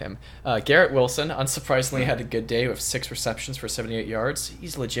 we love him. Garrett Wilson, unsurprisingly, had a good day with 6 receptions for 78 yards.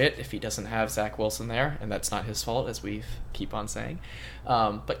 He's legit if he doesn't have Zach Wilson there, and that's not his fault, as we keep on saying.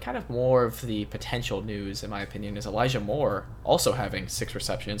 But kind of more of the potential news, in my opinion, is Elijah Moore also having 6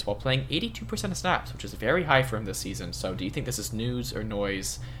 receptions while playing 82% of snaps, which is very high for him this season. So do you think this is news or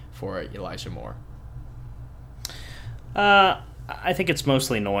noise for Elijah Moore? I think it's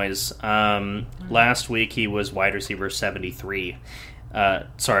mostly noise. Last week he was wide receiver 73.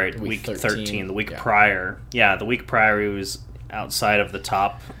 Week 13. The week prior. Yeah, the week prior he was outside of the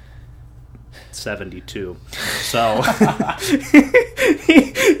top 72. So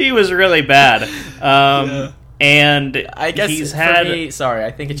he was really bad. And I guess he's had.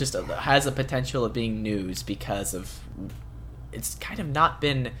 I think it just has a potential of being news because of it's kind of not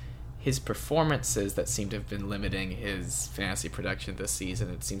been his performances that seem to have been limiting his fantasy production this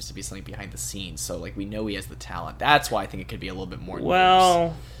season. It seems to be something behind the scenes. So we know he has the talent. That's why I think it could be a little bit more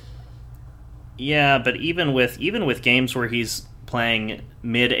news. Yeah, but even with games where he's playing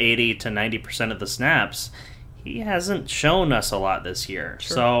mid 80 to 90% of the snaps, he hasn't shown us a lot this year.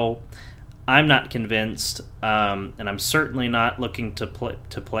 Sure. So I'm not convinced, and I'm certainly not looking to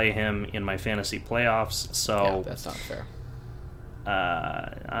play him in my fantasy playoffs. So that's not fair.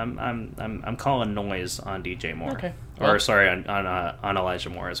 I'm calling noise on DJ Moore. Okay. Or sorry, on Elijah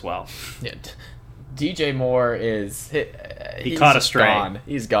Moore as well. Yeah. DJ Moore is he caught a stray.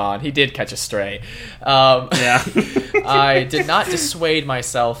 He's gone. He did catch a stray. I did not dissuade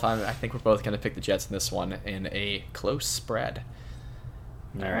myself. I think we're both going to pick the Jets in this one in a close spread.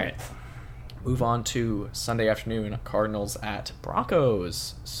 All right. Move on to Sunday afternoon, Cardinals at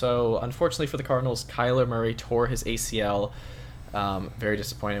Broncos. So, unfortunately for the Cardinals, Kyler Murray tore his ACL. Very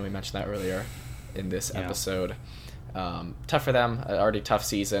disappointing. We mentioned that earlier in this episode. Tough for them. Already tough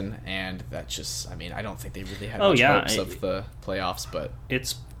season, and that's just. I mean, I don't think they really had much hopes of the playoffs, but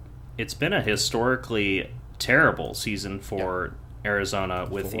it's been a historically terrible season for Arizona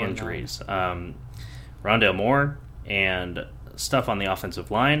with injuries. Rondale Moore and stuff on the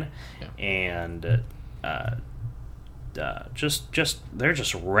offensive line, and they're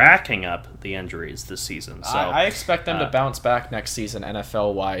just racking up the injuries this season. So I expect them to bounce back next season,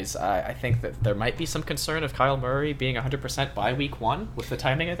 NFL wise. I think that there might be some concern of Kyle Murray being 100% by week 1 with the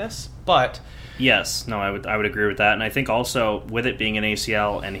timing of this, but yes, no, I would agree with that, and I think also with it being an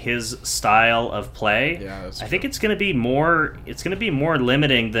ACL and his style of play, I think it's going to be more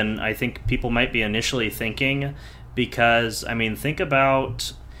limiting than I think people might be initially thinking, because I mean think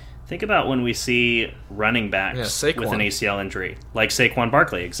about when we see running backs with an ACL injury, like Saquon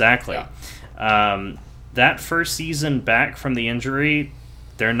Barkley, exactly. Yeah. That first season back from the injury,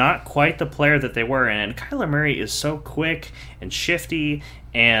 they're not quite the player that they were, and Kyler Murray is so quick and shifty,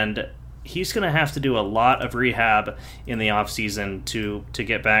 and he's going to have to do a lot of rehab in the offseason to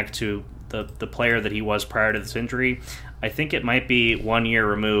get back to the player that he was prior to this injury. I think it might be 1 year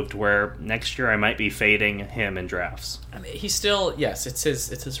removed, where next year I might be fading him in drafts. I mean, he's still, yes, it's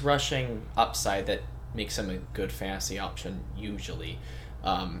his rushing upside that makes him a good fantasy option usually.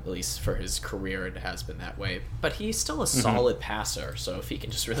 At least for his career, it has been that way. But he's still a solid passer, so if he can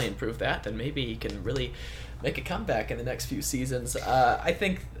just really improve that, then maybe he can really make a comeback in the next few seasons. I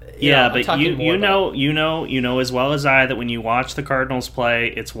think. But you know as well as I that when you watch the Cardinals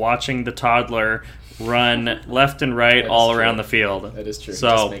play, it's watching the toddler run left and right all around the field. That is true. So,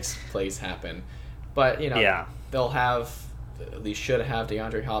 he just makes plays happen. But they'll have, at least should have,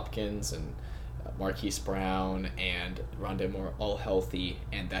 DeAndre Hopkins and Marquise Brown and Rondale Moore all healthy,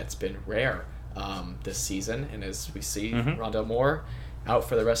 and that's been rare this season. And as we see, Rondale Moore out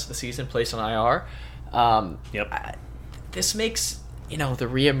for the rest of the season, placed on IR. This makes the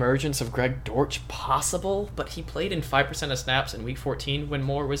reemergence of Greg Dortch possible, but he played in 5% of snaps in Week 14 when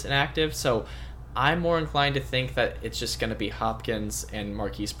Moore was inactive. So I'm more inclined to think that it's just going to be Hopkins and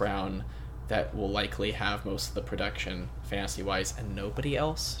Marquise Brown that will likely have most of the production fantasy-wise, and nobody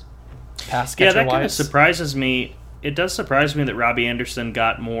else. Pass catcher-wise. Yeah, that kind of surprises me. It does surprise me that Robbie Anderson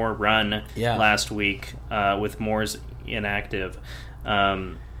got more run last week with Moore's inactive.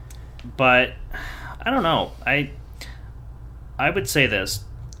 But I don't know. I would say this.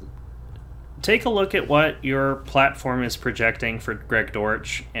 Take a look at what your platform is projecting for Greg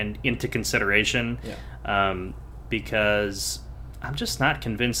Dortch and into consideration, because I'm just not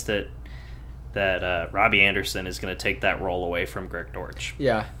convinced that Robbie Anderson is going to take that role away from Greg Dortch.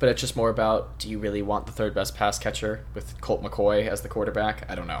 Yeah, but it's just more about, do you really want the third best pass catcher with Colt McCoy as the quarterback?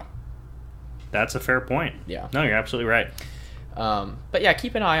 I don't know. That's a fair point. Yeah. No, you're absolutely right. But yeah,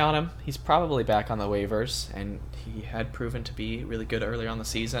 keep an eye on him. He's probably back on the waivers, and he had proven to be really good earlier on the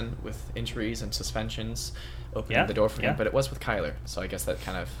season with injuries and suspensions opening the door for him. But it was with Kyler, so I guess that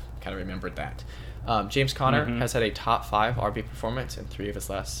kind of remembered that. James Conner has had a top 5 RB performance in 3 of his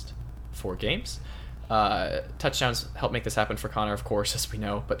last 4 games. Touchdowns help make this happen for Conner, of course, as we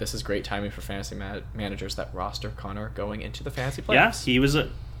know, but this is great timing for fantasy managers that roster Conner going into the fantasy playoffs. Yeah, he was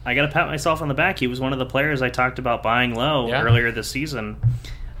I got to pat myself on the back. He was one of the players I talked about buying low earlier this season.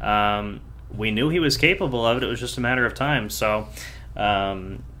 We knew he was capable of it. It was just a matter of time. So,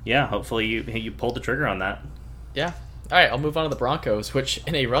 hopefully you pulled the trigger on that. Yeah. All right, I'll move on to the Broncos, which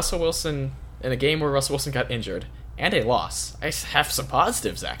in a game where Russell Wilson got injured and a loss, I have some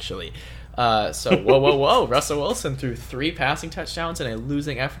positives, actually. Whoa. Russell Wilson threw 3 passing touchdowns in a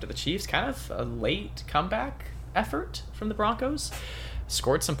losing effort to the Chiefs. Kind of a late comeback effort from the Broncos.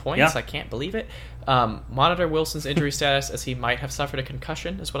 Scored some points. Yeah. I can't believe it. Monitor Wilson's injury status, as he might have suffered a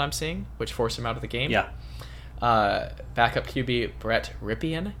concussion, is what I'm seeing, which forced him out of the game. Yeah. Backup QB Brett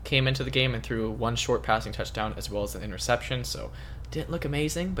Rypien came into the game and threw 1 short passing touchdown as well as an interception, so didn't look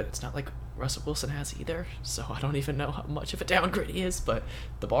amazing, but it's not like Russell Wilson has either, so I don't even know how much of a downgrade he is, but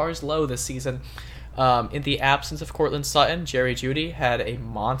the bar is low this season. In the absence of Cortland Sutton, Jerry Jeudy had a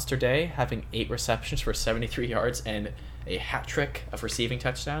monster day, having 8 receptions for 73 yards and a hat trick of receiving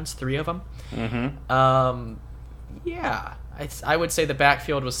touchdowns, 3 of them. I would say the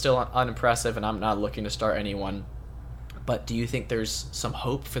backfield was still unimpressive, and I'm not looking to start anyone. But do you think there's some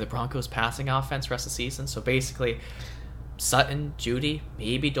hope for the Broncos' passing offense rest of the season? So basically, Sutton, Jeudy,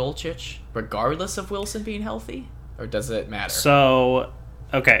 maybe Dulcich, regardless of Wilson being healthy? Or does it matter? So,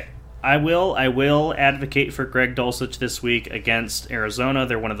 okay. I will advocate for Greg Dulcich this week against Arizona.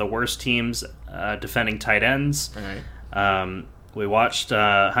 They're one of the worst teams defending tight ends. All right. We watched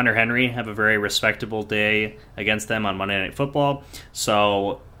Hunter Henry have a very respectable day against them on Monday Night Football.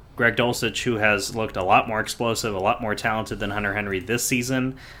 So Greg Dulcich, who has looked a lot more explosive, a lot more talented than Hunter Henry this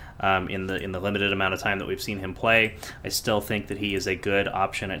season, in the limited amount of time that we've seen him play, I still think that he is a good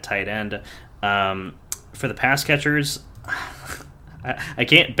option at tight end. For the pass catchers, I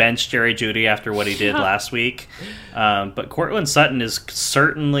can't bench Jerry Jeudy after what he did last week, but Cortland Sutton is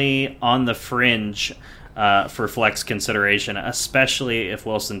certainly on the fringe for flex consideration, especially if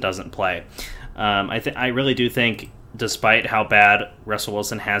Wilson doesn't play. I really do think, despite how bad Russell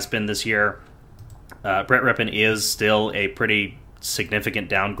Wilson has been this year, Brett Rippon is still a pretty significant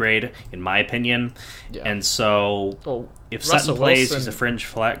downgrade, in my opinion. Yeah. And so, if Russell Sutton plays, Wilson, he's a fringe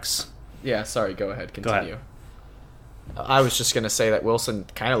flex. Yeah, sorry, go ahead, continue. Go ahead. I was just going to say that Wilson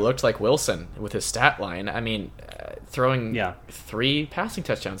kind of looked like Wilson with his stat line. I mean, throwing 3 passing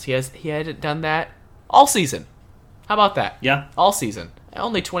touchdowns. He hadn't done that all season. How about that? Yeah. All season.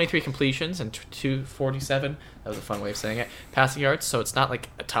 Only 23 completions and 247. That was a fun way of saying it. Passing yards, so it's not like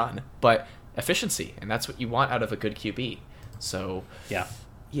a ton, but efficiency, and that's what you want out of a good QB. So, yeah.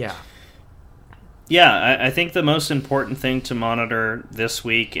 Yeah, I think the most important thing to monitor this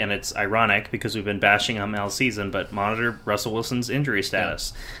week, and it's ironic because we've been bashing him all season, but monitor Russell Wilson's injury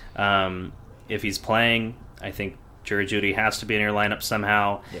status. Yeah. If he's playing, I think Jerry Jeudy has to be in your lineup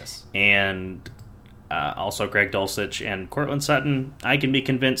somehow. Yes. And also Greg Dulcich and Cortland Sutton, I can be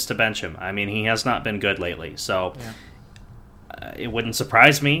convinced to bench him. I mean, he has not been good lately, so it wouldn't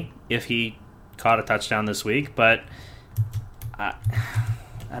surprise me if he caught a touchdown this week, but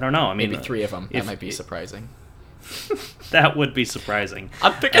I don't know. I mean, maybe 3 of them. That might be surprising. That would be surprising.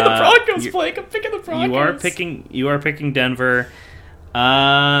 I'm picking the Broncos, Blake. I'm picking the Broncos. You are picking Denver.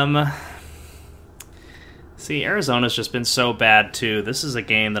 See, Arizona's just been so bad too. This is a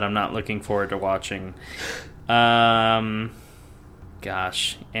game that I'm not looking forward to watching. Gosh,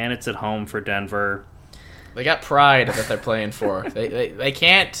 and it's at home for Denver. They got pride that they're playing for. They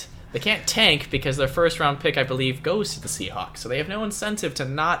can't tank because their first round pick, I believe, goes to the Seahawks. So they have no incentive to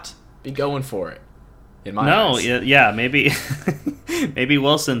not be going for it. In my eyes. Yeah, maybe maybe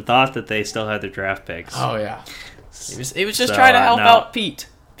Wilson thought that they still had their draft picks. Oh yeah, he was just trying to help out Pete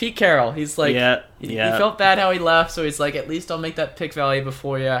Carroll. He's like, he felt bad how he left, so he's like, at least I'll make that pick value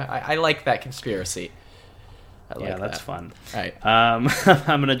before you. I like that conspiracy. That's fun. All right, I'm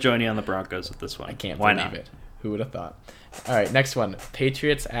gonna join you on the Broncos with this one. I can't Why believe not? it. Who would have thought? All right, next one: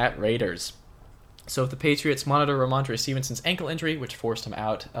 Patriots at Raiders. So the Patriots monitor Ramondre Stevenson's ankle injury, which forced him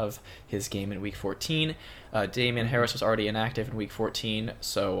out of his game in Week 14. Damian Harris was already inactive in Week 14,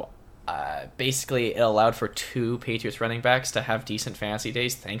 so basically it allowed for 2 Patriots running backs to have decent fantasy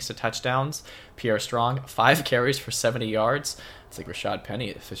days thanks to touchdowns. Pierre Strong, 5 carries for 70 yards. It's like Rashad Penny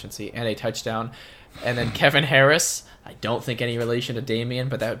efficiency, and a touchdown. And then Kevin Harris, I don't think any relation to Damian,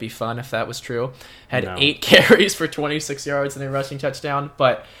 but that would be fun if that was true, had 8 carries for 26 yards and a rushing touchdown.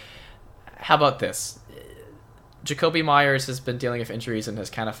 But how about this? Jacoby Myers has been dealing with injuries and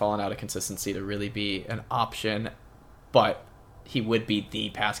has kind of fallen out of consistency to really be an option, but he would be the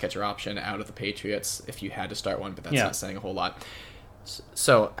pass catcher option out of the Patriots if you had to start one, but that's not saying a whole lot.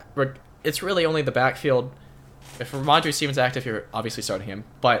 So it's really only the backfield. If Ramondre Stevens active, you're obviously starting him,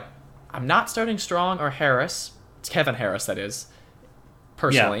 but I'm not starting Strong or Harris. It's Kevin Harris, that is,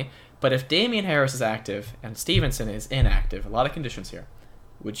 personally. Yeah. But if Damian Harris is active and Stevenson is inactive, a lot of conditions here,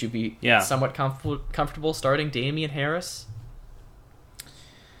 would you be somewhat comfortable starting Damian Harris?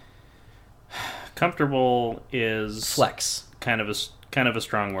 Comfortable is flex. Kind of a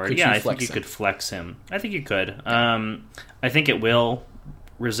strong word. I think you could flex him. I think you could. I think it will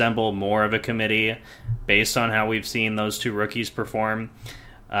resemble more of a committee based on how we've seen those 2 rookies perform.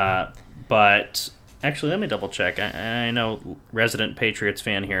 But actually, let me double check. I know resident Patriots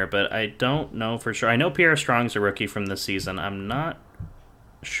fan here, but I don't know for sure. I know Pierre Strong's a rookie from this season. I'm not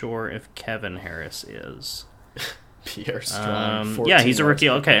sure if Kevin Harris is. Pierre Strong. He's a rookie.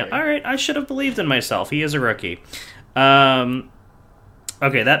 Okay, all right. I should have believed in myself. He is a rookie.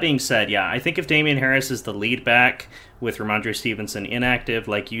 Okay, that being said, I think if Damian Harris is the lead back with Ramondre Stevenson inactive,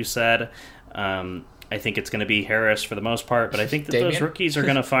 like you said, I think it's going to be Harris for the most part. But I think that those rookies are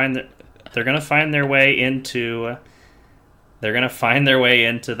going to find that they're going to find their way into. They're going to find their way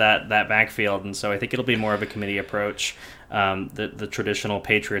into that backfield, and so I think it'll be more of a committee approach, the traditional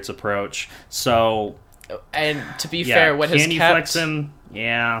Patriots approach. So, and to be fair, what has can you flex him?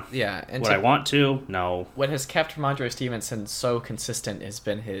 Yeah. And would I want to? No. What has kept Ramondre Stevenson so consistent has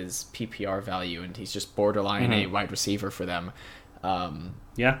been his PPR value, and he's just borderline a wide receiver for them.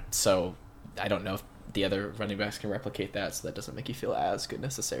 So I don't know if the other running backs can replicate that, so that doesn't make you feel as good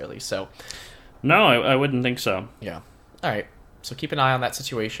necessarily. So, no, I wouldn't think so. Yeah. All right. So keep an eye on that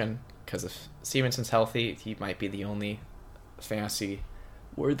situation, because if Stevenson's healthy, he might be the only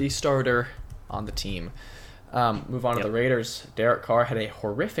fantasy-worthy starter on the team. Move on to the Raiders. Derek Carr had a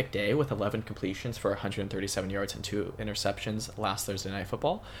horrific day with 11 completions for 137 yards and 2 interceptions last Thursday Night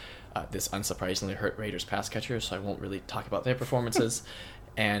Football. This unsurprisingly hurt Raiders pass catchers, so I won't really talk about their performances.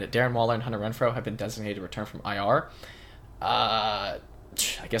 And Darren Waller and Hunter Renfrow have been designated to return from IR.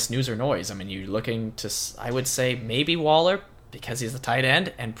 I guess news or noise. I mean, you're looking to, I would say maybe Waller because he's the tight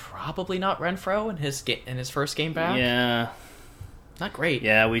end, and probably not Renfro in his first game back. Yeah. Not great.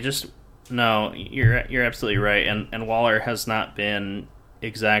 Yeah, no, you're absolutely right, and Waller has not been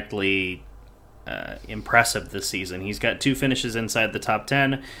exactly impressive this season. He's got 2 finishes inside the top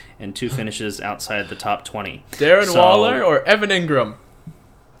 10 and 2 finishes outside the top 20. Darren Waller or Evan Ingram?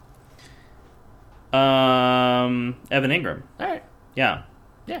 Evan Ingram. All right. Yeah.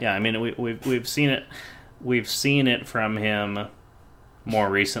 Yeah. I mean, we've seen it. We've seen it from him more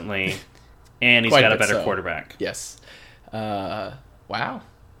recently, and he's got a better quarterback. Yes. Wow.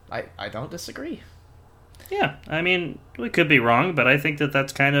 I don't disagree. Yeah, I mean, we could be wrong, but I think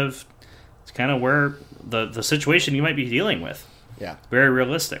that's kind of where the situation you might be dealing with. Yeah. Very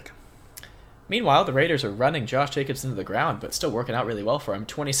realistic. Meanwhile, the Raiders are running Josh Jacobs into the ground, but still working out really well for him.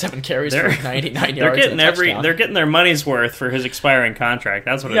 27 carries for 99 yards and a touchdown. They're getting their money's worth for his expiring contract.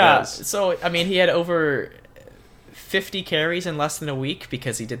 That's what it is. Yeah, so, I mean, he had over 50 carries in less than a week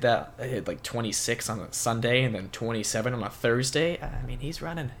because he did that. He had like 26 on a Sunday and then 27 on a Thursday. I mean, he's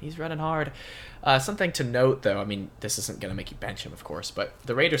running hard. Something to note, though, I mean, this isn't going to make you bench him, of course, but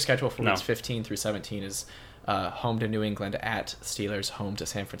the Raiders' schedule for weeks 15 through 17 is home to New England, at Steelers, home to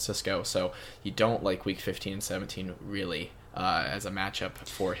San Francisco. So you don't like week 15 and 17 really as a matchup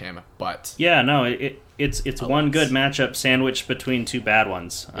for him. But yeah, no, it's one good matchup sandwiched between 2 bad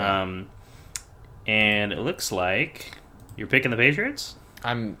ones. Yeah. And it looks like you're picking the Patriots?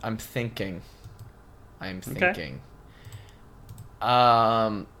 I'm thinking. Okay.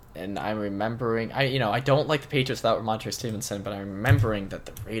 And I'm remembering, I don't like the Patriots without Ramondre Stevenson, but I'm remembering that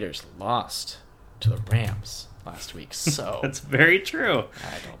the Raiders lost to the Rams last week. So that's very true.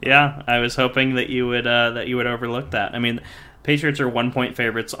 I don't know. Yeah, I was hoping that you would overlook that. I mean, Patriots are 1-point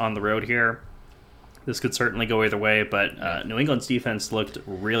favorites on the road here. This could certainly go either way, but New England's defense looked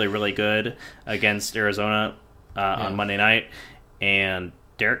really, really good against Arizona on Monday night, and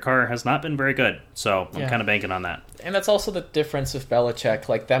Derek Carr has not been very good, so I'm kind of banking on that. And that's also the difference with Belichick.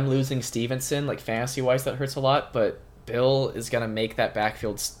 Like, them losing Stevenson, like, fantasy-wise, that hurts a lot, but Bill is going to make that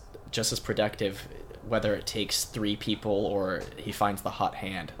backfield just as productive, whether it takes 3 people or he finds the hot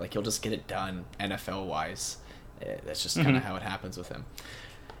hand. Like, he'll just get it done NFL-wise. That's just kind of how it happens with him.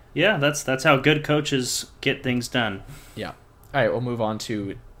 Yeah, that's how good coaches get things done. Yeah. All right, we'll move on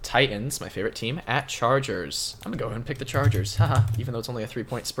to Titans, my favorite team, at Chargers. I'm going to go ahead and pick the Chargers, even though it's only a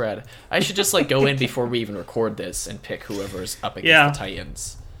 3-point spread. I should just go in before we even record this and pick whoever's up against the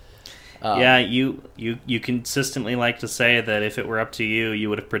Titans. You consistently like to say that if it were up to you, you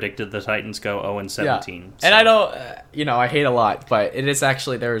would have predicted the Titans go 0-17. Yeah. So. And I don't, I hate a lot, but it is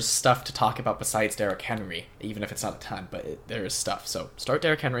actually, there's stuff to talk about besides Derrick Henry, even if it's not a ton, but there is stuff. So start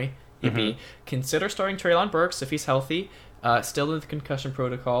Derrick Henry. Consider starting Treylon Burks if he's healthy. Still in the concussion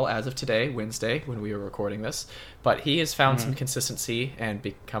protocol as of today, Wednesday, when we were recording this. But he has found some consistency and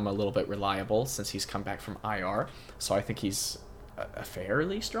become a little bit reliable since he's come back from IR. So I think he's a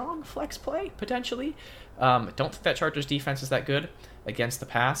fairly strong flex play, potentially. Don't think that Chargers defense is that good against the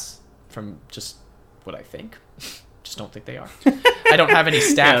pass, from just what I think. Just don't think they are. I don't have any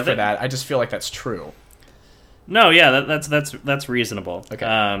stat for that. I just feel like that's true. No, yeah, that's reasonable.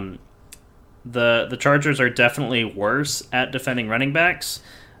 Okay. The Chargers are definitely worse at defending running backs,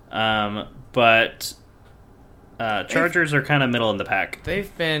 but Chargers are kind of middle in the pack.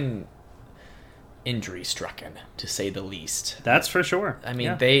 They've been injury-stricken, to say the least. That's for sure. I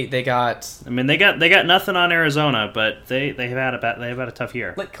mean, they got. I mean, they got nothing on Arizona, but they've had a tough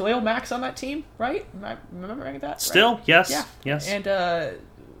year. Like Khalil Mack's on that team, right? Am I remembering that? Still, right? yes, yes. And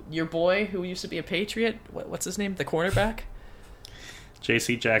your boy, who used to be a Patriot, what's his name? The cornerback.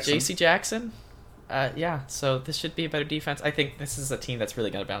 J.C. Jackson. J.C. Jackson. So this should be a better defense. I think this is a team that's really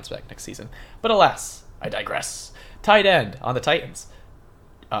going to bounce back next season. But alas, I digress. Tight end on the Titans.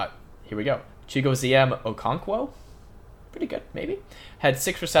 Here we go. Chigoziem Okonkwo. Pretty good, maybe. Had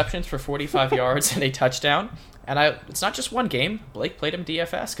 6 receptions for 45 yards and a touchdown. And it's not just one game. Blake played him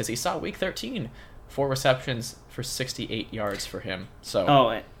DFS because he saw week 13. 4 receptions for 68 yards for him. So.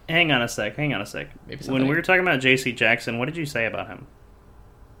 Oh, hang on a sec. Maybe when we were talking about J.C. Jackson, what did you say about him?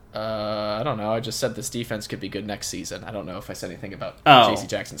 I don't know. I just said this defense could be good next season. I don't know if I said anything about J.C.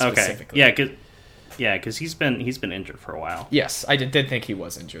 Jackson specifically. Okay. Yeah, because he's been injured for a while. Yes, I did think he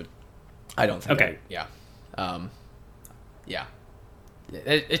was injured. I don't think. Okay. Yeah. Sorry,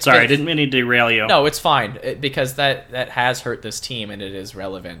 I didn't mean to derail you. No, it's fine because that has hurt this team, and it is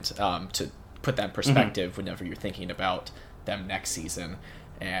relevant to put that in perspective whenever you're thinking about them next season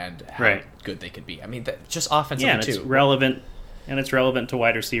and how good they could be. I mean, just offensively too. It's relevant. and it's relevant to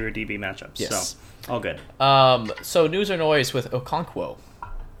wide receiver DB matchups. Yes. So, all good. So news or noise with Okonkwo?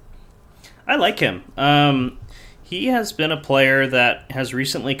 I like him. He has been a player that has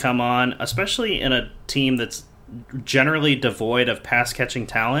recently come on, especially in a team that's generally devoid of pass-catching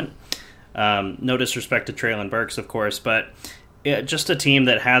talent. No disrespect to Treylon Burks, of course, but just a team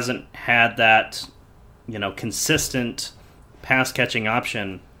that hasn't had that, consistent pass-catching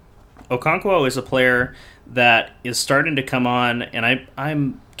option. Okonkwo is a player that is starting to come on, and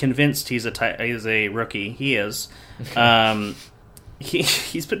I'm convinced he's a rookie. He is.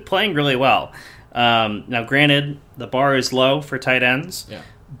 He's been playing really well. Now, granted, the bar is low for tight ends,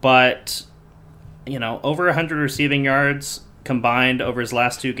 but over 100 receiving yards combined over his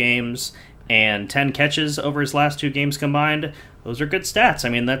last 2 games and 10 catches over his last 2 games combined. Those are good stats. I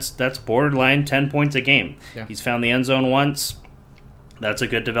mean, that's borderline 10 points a game. Yeah. He's found the end zone once. That's a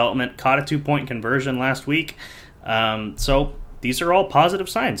good development. Caught a 2-point conversion last week. So these are all positive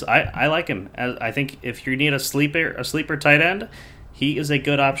signs. I like him. I think if you need a sleeper tight end, he is a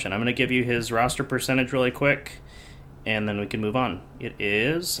good option. I'm going to give you his roster percentage really quick, and then we can move on. It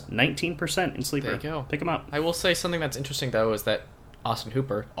is 19% in sleeper. There you go. Pick him up. I will say something that's interesting, though, is that Austin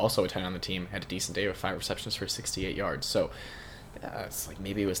Hooper, also a tight end on the team, had a decent day with 5 receptions for 68 yards. So it's like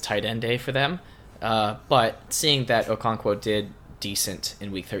maybe it was tight end day for them. But seeing that Okonkwo did decent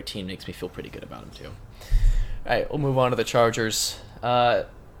in Week 13 makes me feel pretty good about him, too. All right, we'll move on to the Chargers.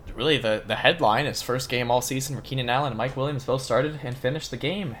 Really, the headline is first game all season where Keenan Allen and Mike Williams both started and finished the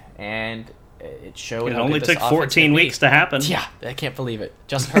game, and it showed. It only took 14 weeks to happen. Yeah, I can't believe it.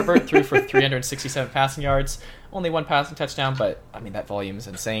 Justin Herbert threw for 367 passing yards, only 1 passing touchdown, but I mean that volume is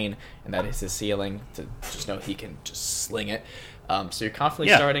insane, and that is his ceiling. To just know he can just sling it. So you're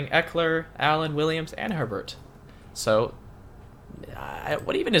confidently starting Eckler, Allen, Williams, and Herbert. So,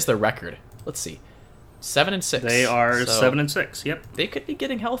 what even is their record? Let's see. 7-6. They are 7-6. Yep. They could be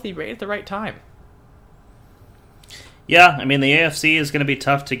getting healthy right at the right time. Yeah, I mean the AFC is going to be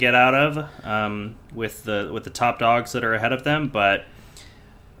tough to get out of with the top dogs that are ahead of them, but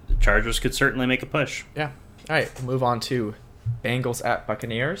the Chargers could certainly make a push. Yeah. All right, we'll move on to Bengals at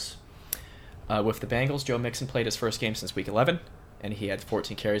Buccaneers. With the Bengals, Joe Mixon played his first game since Week 11, and he had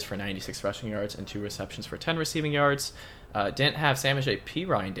 14 carries for 96 rushing yards and 2 receptions for 10 receiving yards. Didn't have Samaje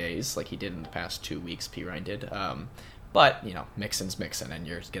Perine days like he did in the past 2 weeks. Perine did, but Mixon's Mixon, and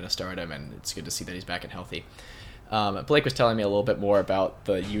you're gonna start him, and it's good to see that he's back and healthy. Blake was telling me a little bit more about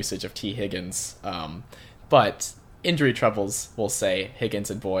the usage of T. Higgins, but injury troubles will say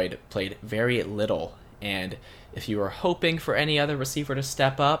Higgins and Boyd played very little, and if you were hoping for any other receiver to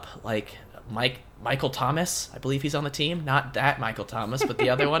step up, like Michael Thomas, I believe he's on the team. Not that Michael Thomas, but the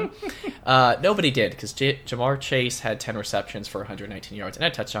other one. Nobody did, because Jamar Chase had 10 receptions for 119 yards and a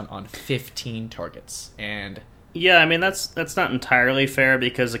touchdown on 15 targets. And yeah, I mean that's not entirely fair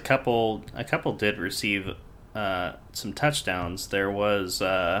because a couple did receive some touchdowns. There was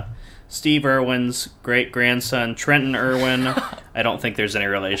Steve Irwin's great grandson, Trenton Irwin. I don't think there's any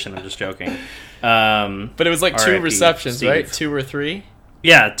relation. I'm just joking. But it was like 2 receptions, Steve. right? 2 or 3.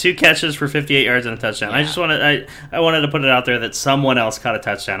 Yeah, 2 catches for 58 yards and a touchdown. Yeah. I wanted to put it out there that someone else caught a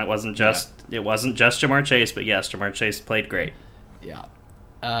touchdown. It wasn't just Jamar Chase, but yes, Jamar Chase played great. Yeah.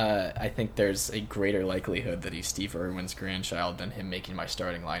 I think there's a greater likelihood that he's Steve Irwin's grandchild than him making my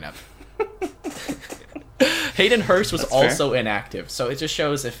starting lineup. Hayden Hurst was also inactive, so it just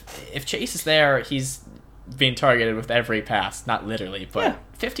shows if Chase is there, he's being targeted with every pass. Not literally, but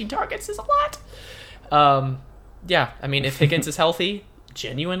 15 targets is a lot. Yeah, I mean, if Higgins is healthy,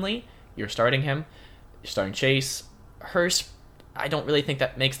 genuinely, you're starting him. You're starting Chase. Hurst, I don't really think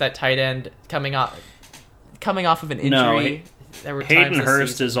that makes that tight end coming off of an injury. No, Hayden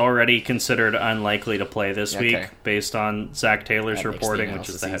Hurst is already considered unlikely to play this week based on Zach Taylor's reporting, which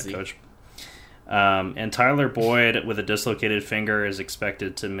is the head coach. And Tyler Boyd with a dislocated finger is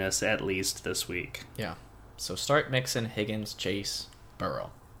expected to miss at least this week. Yeah. So start Mixon, Higgins, Chase,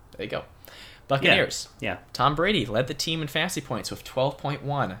 Burrow. There you go. Buccaneers. Yeah. Tom Brady led the team in fantasy points with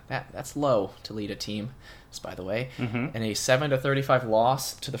 12.1. That's low to lead a team, by the way. Mm-hmm. And a 7-35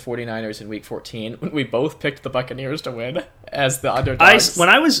 loss to the 49ers in Week 14 when we both picked the Buccaneers to win as the underdogs. When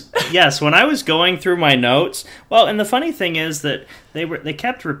I was going through my notes, well, and the funny thing is that they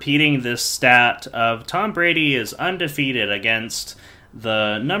kept repeating this stat of Tom Brady is undefeated against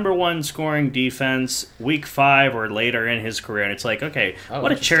the number 1 scoring defense Week 5 or later in his career, and it's like, okay,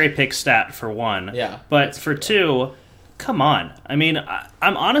 what a cherry pick stat for 1. Yeah, but for 2, come on. I mean,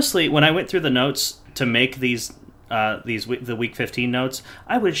 I'm honestly, when I went through the notes to make the Week 15 notes,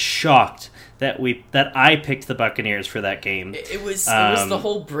 I was shocked that I picked the Buccaneers for that game. It was the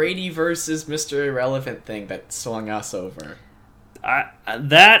whole Brady versus Mr. Irrelevant thing that swung us over.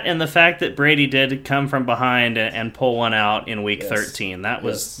 That and the fact that Brady did come from behind and pull one out in week 13. That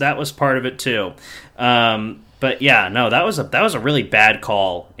was part of it too. But yeah, no, that was a really bad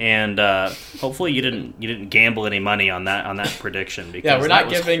call, and hopefully you didn't gamble any money on that prediction, because we're not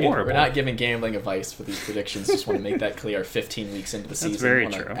giving gambling advice for these predictions. Just want to make that clear. 15 weeks into the season, that's very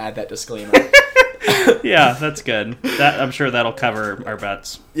true. Add that disclaimer. Yeah, that's good. I'm sure that'll cover our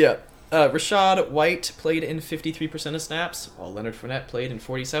bets. Yeah. Rachaad White played in 53% of snaps, while Leonard Fournette played in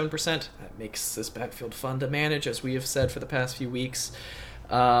 47%. That makes this backfield fun to manage, as we have said for the past few weeks.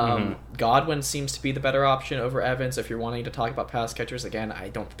 Godwin seems to be the better option over Evans if you're wanting to talk about pass catchers. Again, I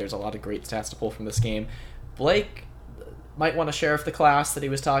don't think there's a lot of great stats to pull from this game. Blake might want to sheriff the class that he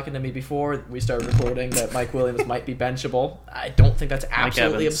was talking to me before we started recording, that Mike Williams might be benchable. I don't think that's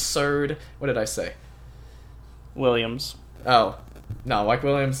absolutely absurd. What did I say? Williams. Oh, no, Mike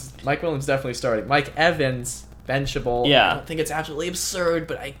Williams definitely starting. Mike Evans, benchable. Yeah. I don't think it's absolutely absurd,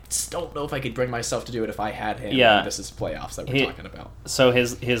 but I just don't know if I could bring myself to do it if I had him. Yeah. This is playoffs that we're talking about. So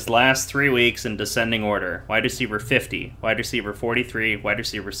his last 3 weeks in descending order: wide receiver 50, wide receiver 43, wide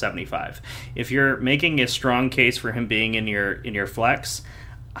receiver 75. If you're making a strong case for him being in your flex,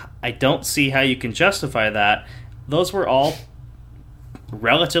 I don't see how you can justify that. Those were all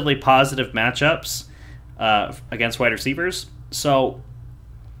relatively positive matchups against wide receivers. So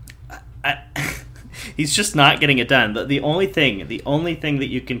he's just not getting it done. The only thing that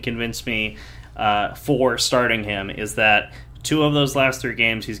you can convince me for starting him is that 2 of those last 3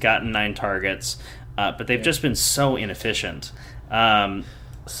 games he's gotten 9 targets, but they've just been so inefficient.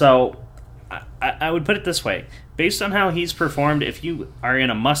 So I would put it this way. Based on how he's performed, if you are in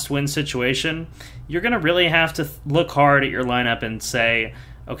a must-win situation, you're going to really have to look hard at your lineup and say,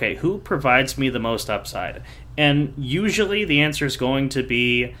 okay, who provides me the most upside? And usually the answer is going to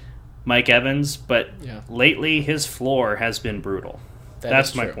be Mike Evans, but lately his floor has been brutal.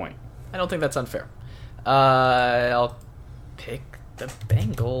 That's my point. I don't think that's unfair. I'll pick the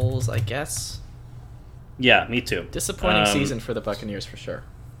Bengals, I guess. Yeah, me too. Disappointing season for the Buccaneers for sure.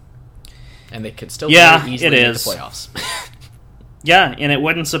 And they could still very easily make the playoffs. Yeah, and it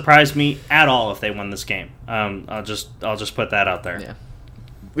wouldn't surprise me at all if they won this game. I'll just put that out there. Yeah.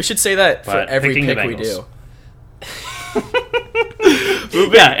 We should say that for every pick we do.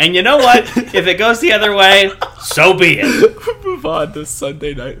 Yeah, and you know what? If it goes the other way, so be it. Move on to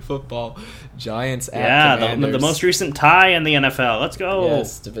Sunday Night Football. Giants at Commanders. The most recent tie in the NFL. Let's go.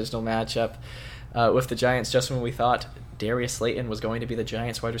 Yes, divisional matchup with the Giants. Just when we thought Darius Slayton was going to be the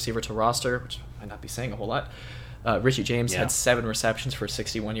Giants wide receiver to roster, which might not be saying a whole lot, Richie James had 7 receptions for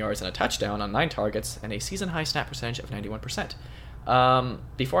 61 yards and a touchdown on 9 targets and a season-high snap percentage of 91%.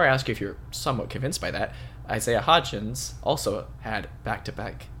 Before I ask you if you're somewhat convinced by that, Isaiah Hodgins also had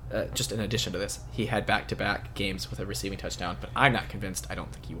back-to-back, just in addition to this, he had back-to-back games with a receiving touchdown, but I'm not convinced. I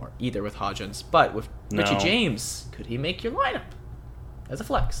don't think you are either with Hodgins. But with Richie James, could he make your lineup as a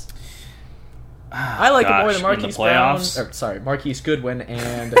flex? I like it more than Marquise Goodwin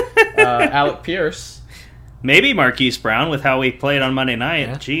and Alec Pierce. Maybe Marquise Brown with how we played on Monday night.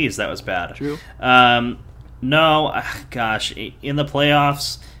 Yeah. Jeez, that was bad. True. No, gosh, in the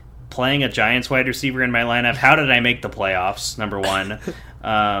playoffs, playing a Giants wide receiver in my lineup, how did I make the playoffs, number one?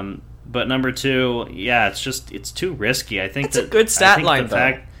 But number 2, it's too risky. I think it's a good stat line,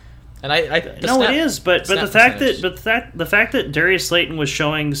 though. And it is, but the fact that Darius Slayton was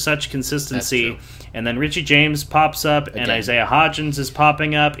showing such consistency, and then Richie James pops up and Isaiah Hodgins is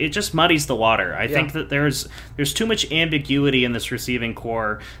popping up, it just muddies the water. I think that there's too much ambiguity in this receiving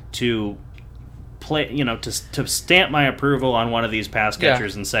core to play, to stamp my approval on one of these pass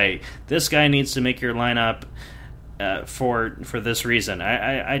catchers and say this guy needs to make your lineup for this reason.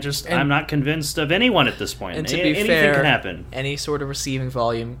 I'm not convinced of anyone at this point. And to be anything fair, can happen. Any sort of receiving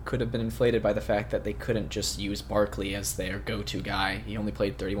volume could have been inflated by the fact that they couldn't just use Barkley as their go-to guy. He only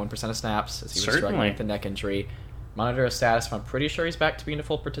played 31% of snaps as he was struggling with the neck injury. Monitor his status. I'm pretty sure he's back to being a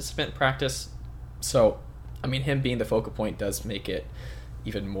full participant in practice. So, him being the focal point does make it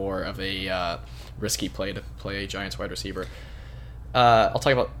even more of a risky play to play a Giants wide receiver. I'll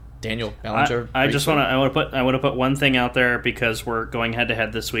talk about Daniel Bellinger. I want to put one thing out there because we're going head to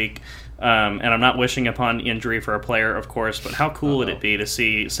head this week, and I'm not wishing upon injury for a player, of course. But how cool would it be to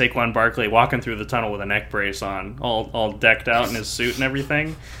see Saquon Barkley walking through the tunnel with a neck brace on, all decked out in his suit and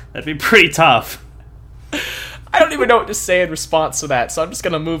everything? That'd be pretty tough. I don't even know what to say in response to that, so I'm just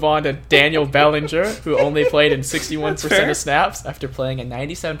going to move on to Daniel Bellinger, who only played in 61% of snaps after playing in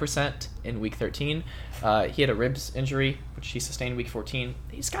 97% in Week 13. He had a ribs injury, which he sustained in Week 14.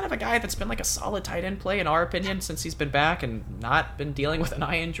 He's kind of a guy that's been like a solid tight end play, in our opinion, since he's been back and not been dealing with an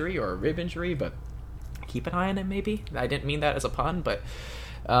eye injury or a rib injury, but keep an eye on him, maybe. I didn't mean that as a pun, but...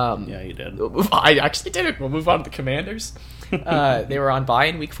 yeah, you did. I actually did it. We'll move on to the Commanders. They were on bye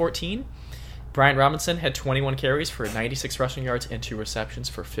in Week 14. Brian Robinson had 21 carries for 96 rushing yards and 2 receptions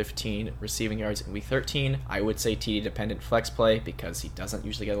for 15 receiving yards in Week 13. I would say TD-dependent flex play because he doesn't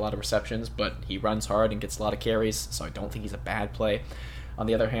usually get a lot of receptions, but he runs hard and gets a lot of carries, so I don't think he's a bad play. On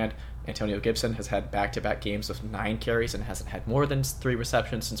the other hand, Antonio Gibson has had back-to-back games with 9 carries and hasn't had more than 3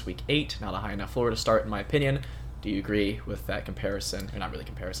 receptions since Week 8. Not a high enough floor to start, in my opinion. Do you agree with that comparison? Or not really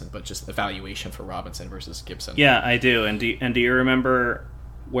comparison, but just evaluation for Robinson versus Gibson. Yeah, I do. And do you remember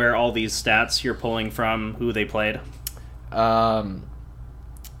where all these stats you're pulling from, who they played? Nah.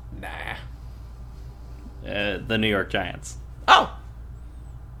 The New York Giants. Oh!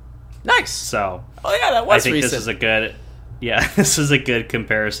 Nice! So, oh, yeah, that was I think recent. this is a good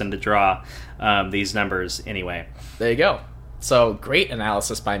comparison to draw these numbers anyway. There you go. So, great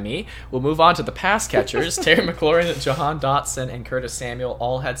analysis by me. We'll move on to the pass catchers. Terry McLaurin, Jahan Dotson, and Curtis Samuel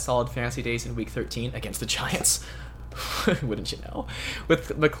all had solid fantasy days in Week 13 against the Giants. Wouldn't you know?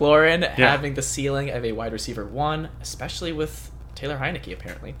 With McLaurin having the ceiling of a wide receiver 1, especially with Taylor Heineke,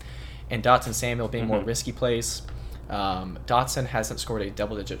 apparently, and Dotson Samuel being more risky plays. Dotson hasn't scored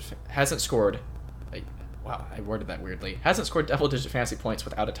double-digit fantasy points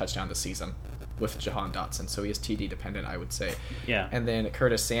without a touchdown this season with Jahan Dotson, so he is TD dependent, I would say. Yeah. And then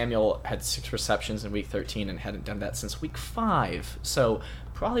Curtis Samuel had 6 receptions in Week 13 and hadn't done that since Week 5, so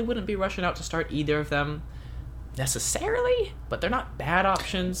probably wouldn't be rushing out to start either of them necessarily, but they're not bad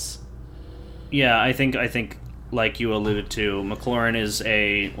options. Yeah, I think like you alluded to, McLaurin is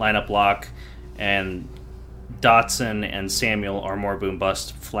a lineup lock, and Dotson and Samuel are more boom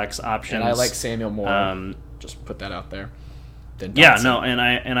bust flex options. And I like Samuel more. Just put that out there. Than Dotson. Yeah, no,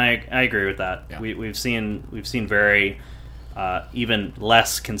 and I agree with that. Yeah. We've seen very even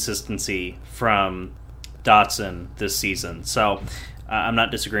less consistency from Dotson this season. So I'm not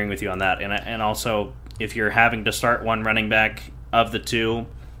disagreeing with you on that. And also, if you're having to start one running back of the two,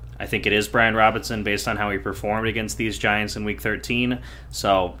 I think it is Brian Robinson based on how he performed against these Giants in Week 13.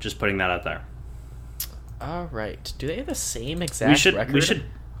 So just putting that out there. All right. Do they have the same exact record? We should.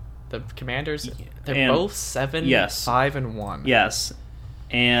 The Commanders, they're both 7-5-1. Yes.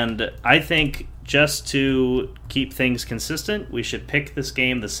 And I think just to keep things consistent, we should pick this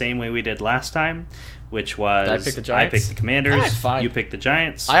game the same way we did last time, which was I picked the Giants. I picked the Commanders, That's fine. You picked the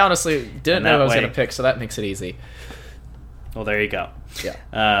Giants. I honestly didn't know who I was going to way- pick, so that makes it easy. Well, there you go. Yeah.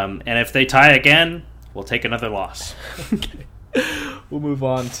 And if they tie again, we'll take another loss. We'll move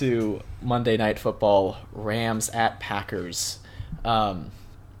on to Monday Night Football, Rams at Packers.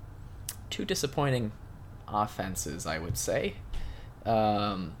 Two disappointing offenses, I would say.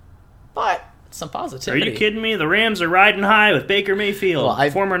 But some Are positivity. you kidding me? The Rams are riding high with Baker Mayfield,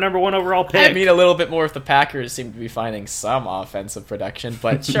 Well, former number 1 overall pick. I mean a little bit more if the Packers seem to be finding some offensive production,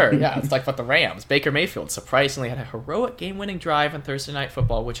 but sure, yeah, it's like with the Rams. Baker Mayfield surprisingly had a heroic game-winning drive on Thursday Night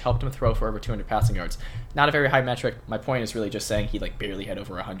Football, which helped him throw for over 200 passing yards. Not a very high metric. My point is really just saying he barely had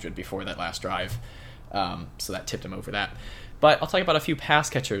over 100 before that last drive, so that tipped him over that. But I'll talk about a few pass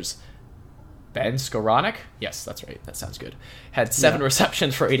catchers. Ben Skowronek, yes, that's right, that sounds good, had 7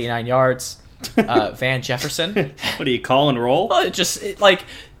 receptions for 89 yards. Van Jefferson. What do you call and roll? Well, it sounded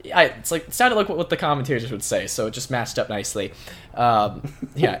like what the commentators would say, so it just matched up nicely. Ron.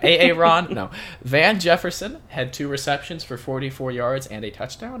 No. Van Jefferson had 2 receptions for 44 yards and a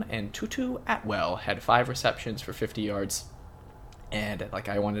touchdown, and Tutu Atwell had 5 receptions for 50 yards. And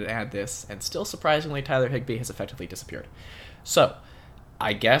I wanted to add this, and still surprisingly, Tyler Higbee has effectively disappeared. So,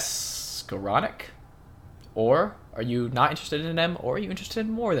 I guess Skowronek, or are you not interested in him, or are you interested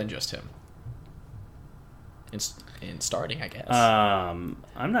in more than just him? In starting, I guess. I'm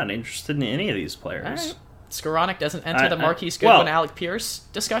not interested in any of these players. All right. Skowronek doesn't enter the Marquise Goodwin, Alec Pierce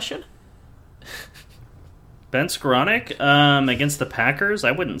discussion? Ben Skowronek against the Packers?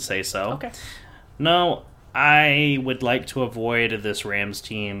 I wouldn't say so. Okay. No, I would like to avoid this Rams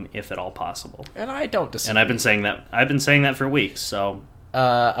team if at all possible. And I don't disagree. And I've been saying that for weeks, so...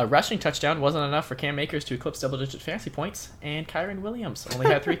 A rushing touchdown wasn't enough for Cam Akers to eclipse double-digit fantasy points, and Kyron Williams only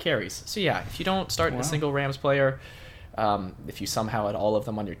had 3 carries. So yeah, if you don't start a single Rams player, if you somehow had all of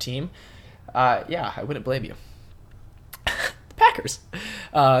them on your team, I wouldn't blame you. Packers.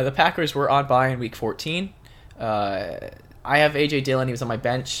 The Packers were on bye in Week 14. I have A.J. Dillon. He was on my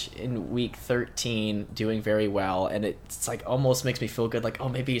bench in Week 13 doing very well, and it's almost makes me feel good,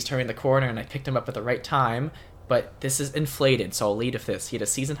 maybe he's turning the corner, and I picked him up at the right time. But this is inflated, so I'll lead with this. He had a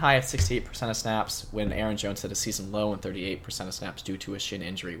season high of 68% of snaps when Aaron Jones had a season low and 38% of snaps due to a shin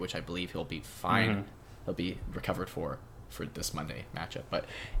injury, which I believe he'll be fine. Mm-hmm. He'll be recovered for this Monday matchup. But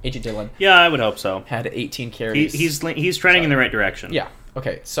A.J. Dillon, Yeah, I would hope so. had 18 carries. He's trending in the right direction. Yeah.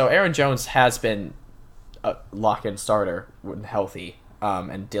 Okay. So Aaron Jones has been a lock-in starter when healthy,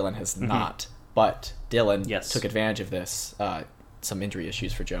 and Dillon has not. But Dillon took advantage of this. Some injury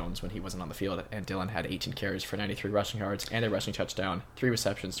issues for Jones when he wasn't on the field, and Dillon had 18 carries for 93 rushing yards and a rushing touchdown, 3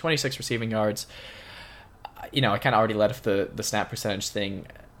 receptions, 26 receiving yards. I kind of already left the snap percentage thing.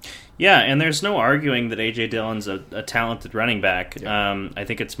 Yeah, and there's no arguing that A.J. Dillon's a talented running back. Yeah. I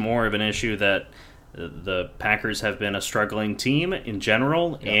think it's more of an issue that the Packers have been a struggling team in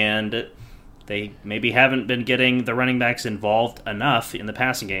general, and they maybe haven't been getting the running backs involved enough in the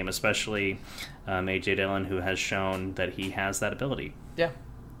passing game, especially A.J. Dillon, who has shown that he has that ability. Yeah.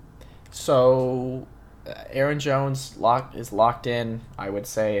 So Aaron Jones is locked in, I would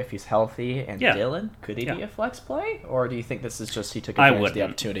say, if he's healthy. And Dillon, could he be a flex play? Or do you think this is just he took advantage of the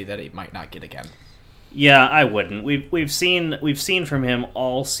opportunity that he might not get again? Yeah, I wouldn't. We've seen from him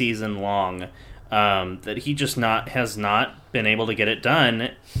all season long that he just has not been able to get it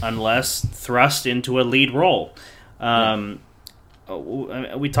done unless thrust into a lead role.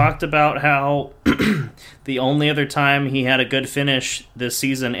 We talked about how the only other time he had a good finish this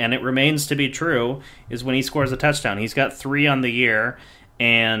season, and it remains to be true, is when he scores a touchdown. He's got 3 on the year,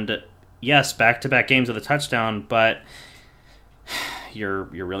 and yes, back-to-back games with a touchdown, but you're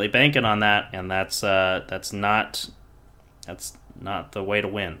really banking on that, and that's not the way to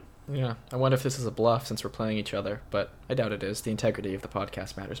win. Yeah, I wonder if this is a bluff since we're playing each other, but I doubt it is. The integrity of the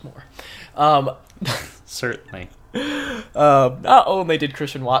podcast matters more. Certainly. Not only did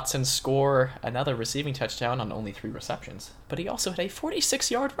Christian Watson score another receiving touchdown on only 3 receptions, but he also had a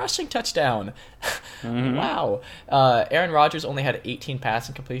 46-yard rushing touchdown. Mm-hmm. Wow. Aaron Rodgers only had 18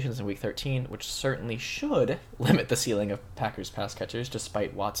 passing completions in Week 13, which certainly should limit the ceiling of Packers pass catchers,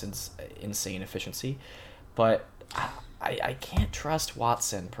 despite Watson's insane efficiency. But I can't trust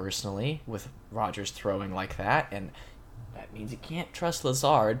Watson, personally, with Rodgers throwing like that, and that means you can't trust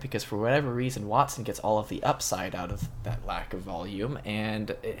Lazard, because for whatever reason, Watson gets all of the upside out of that lack of volume,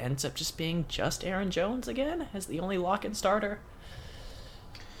 and it ends up just being just Aaron Jones again as the only lock-in starter.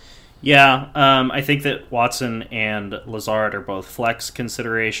 Yeah, I think that Watson and Lazard are both flex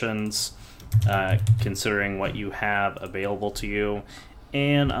considerations, considering what you have available to you.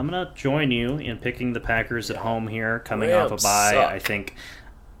 And I'm going to join you in picking the Packers at home here, coming off a bye. Suck. I think,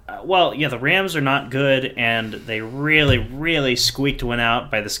 the Rams are not good, and they really, really squeaked one out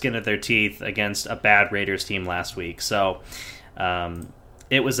by the skin of their teeth against a bad Raiders team last week. So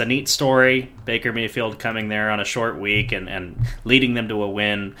it was a neat story, Baker Mayfield coming there on a short week and leading them to a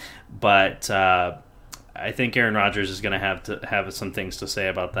win. But I think Aaron Rodgers is going to have some things to say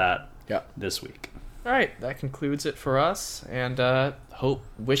about that this week. All right, that concludes it for us, and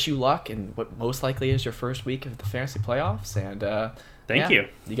wish you luck in what most likely is your first week of the fantasy playoffs. And thank you.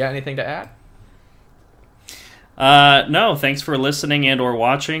 You got anything to add? No, thanks for listening and or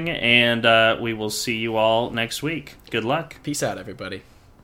watching, and we will see you all next week. Good luck. Peace out, everybody.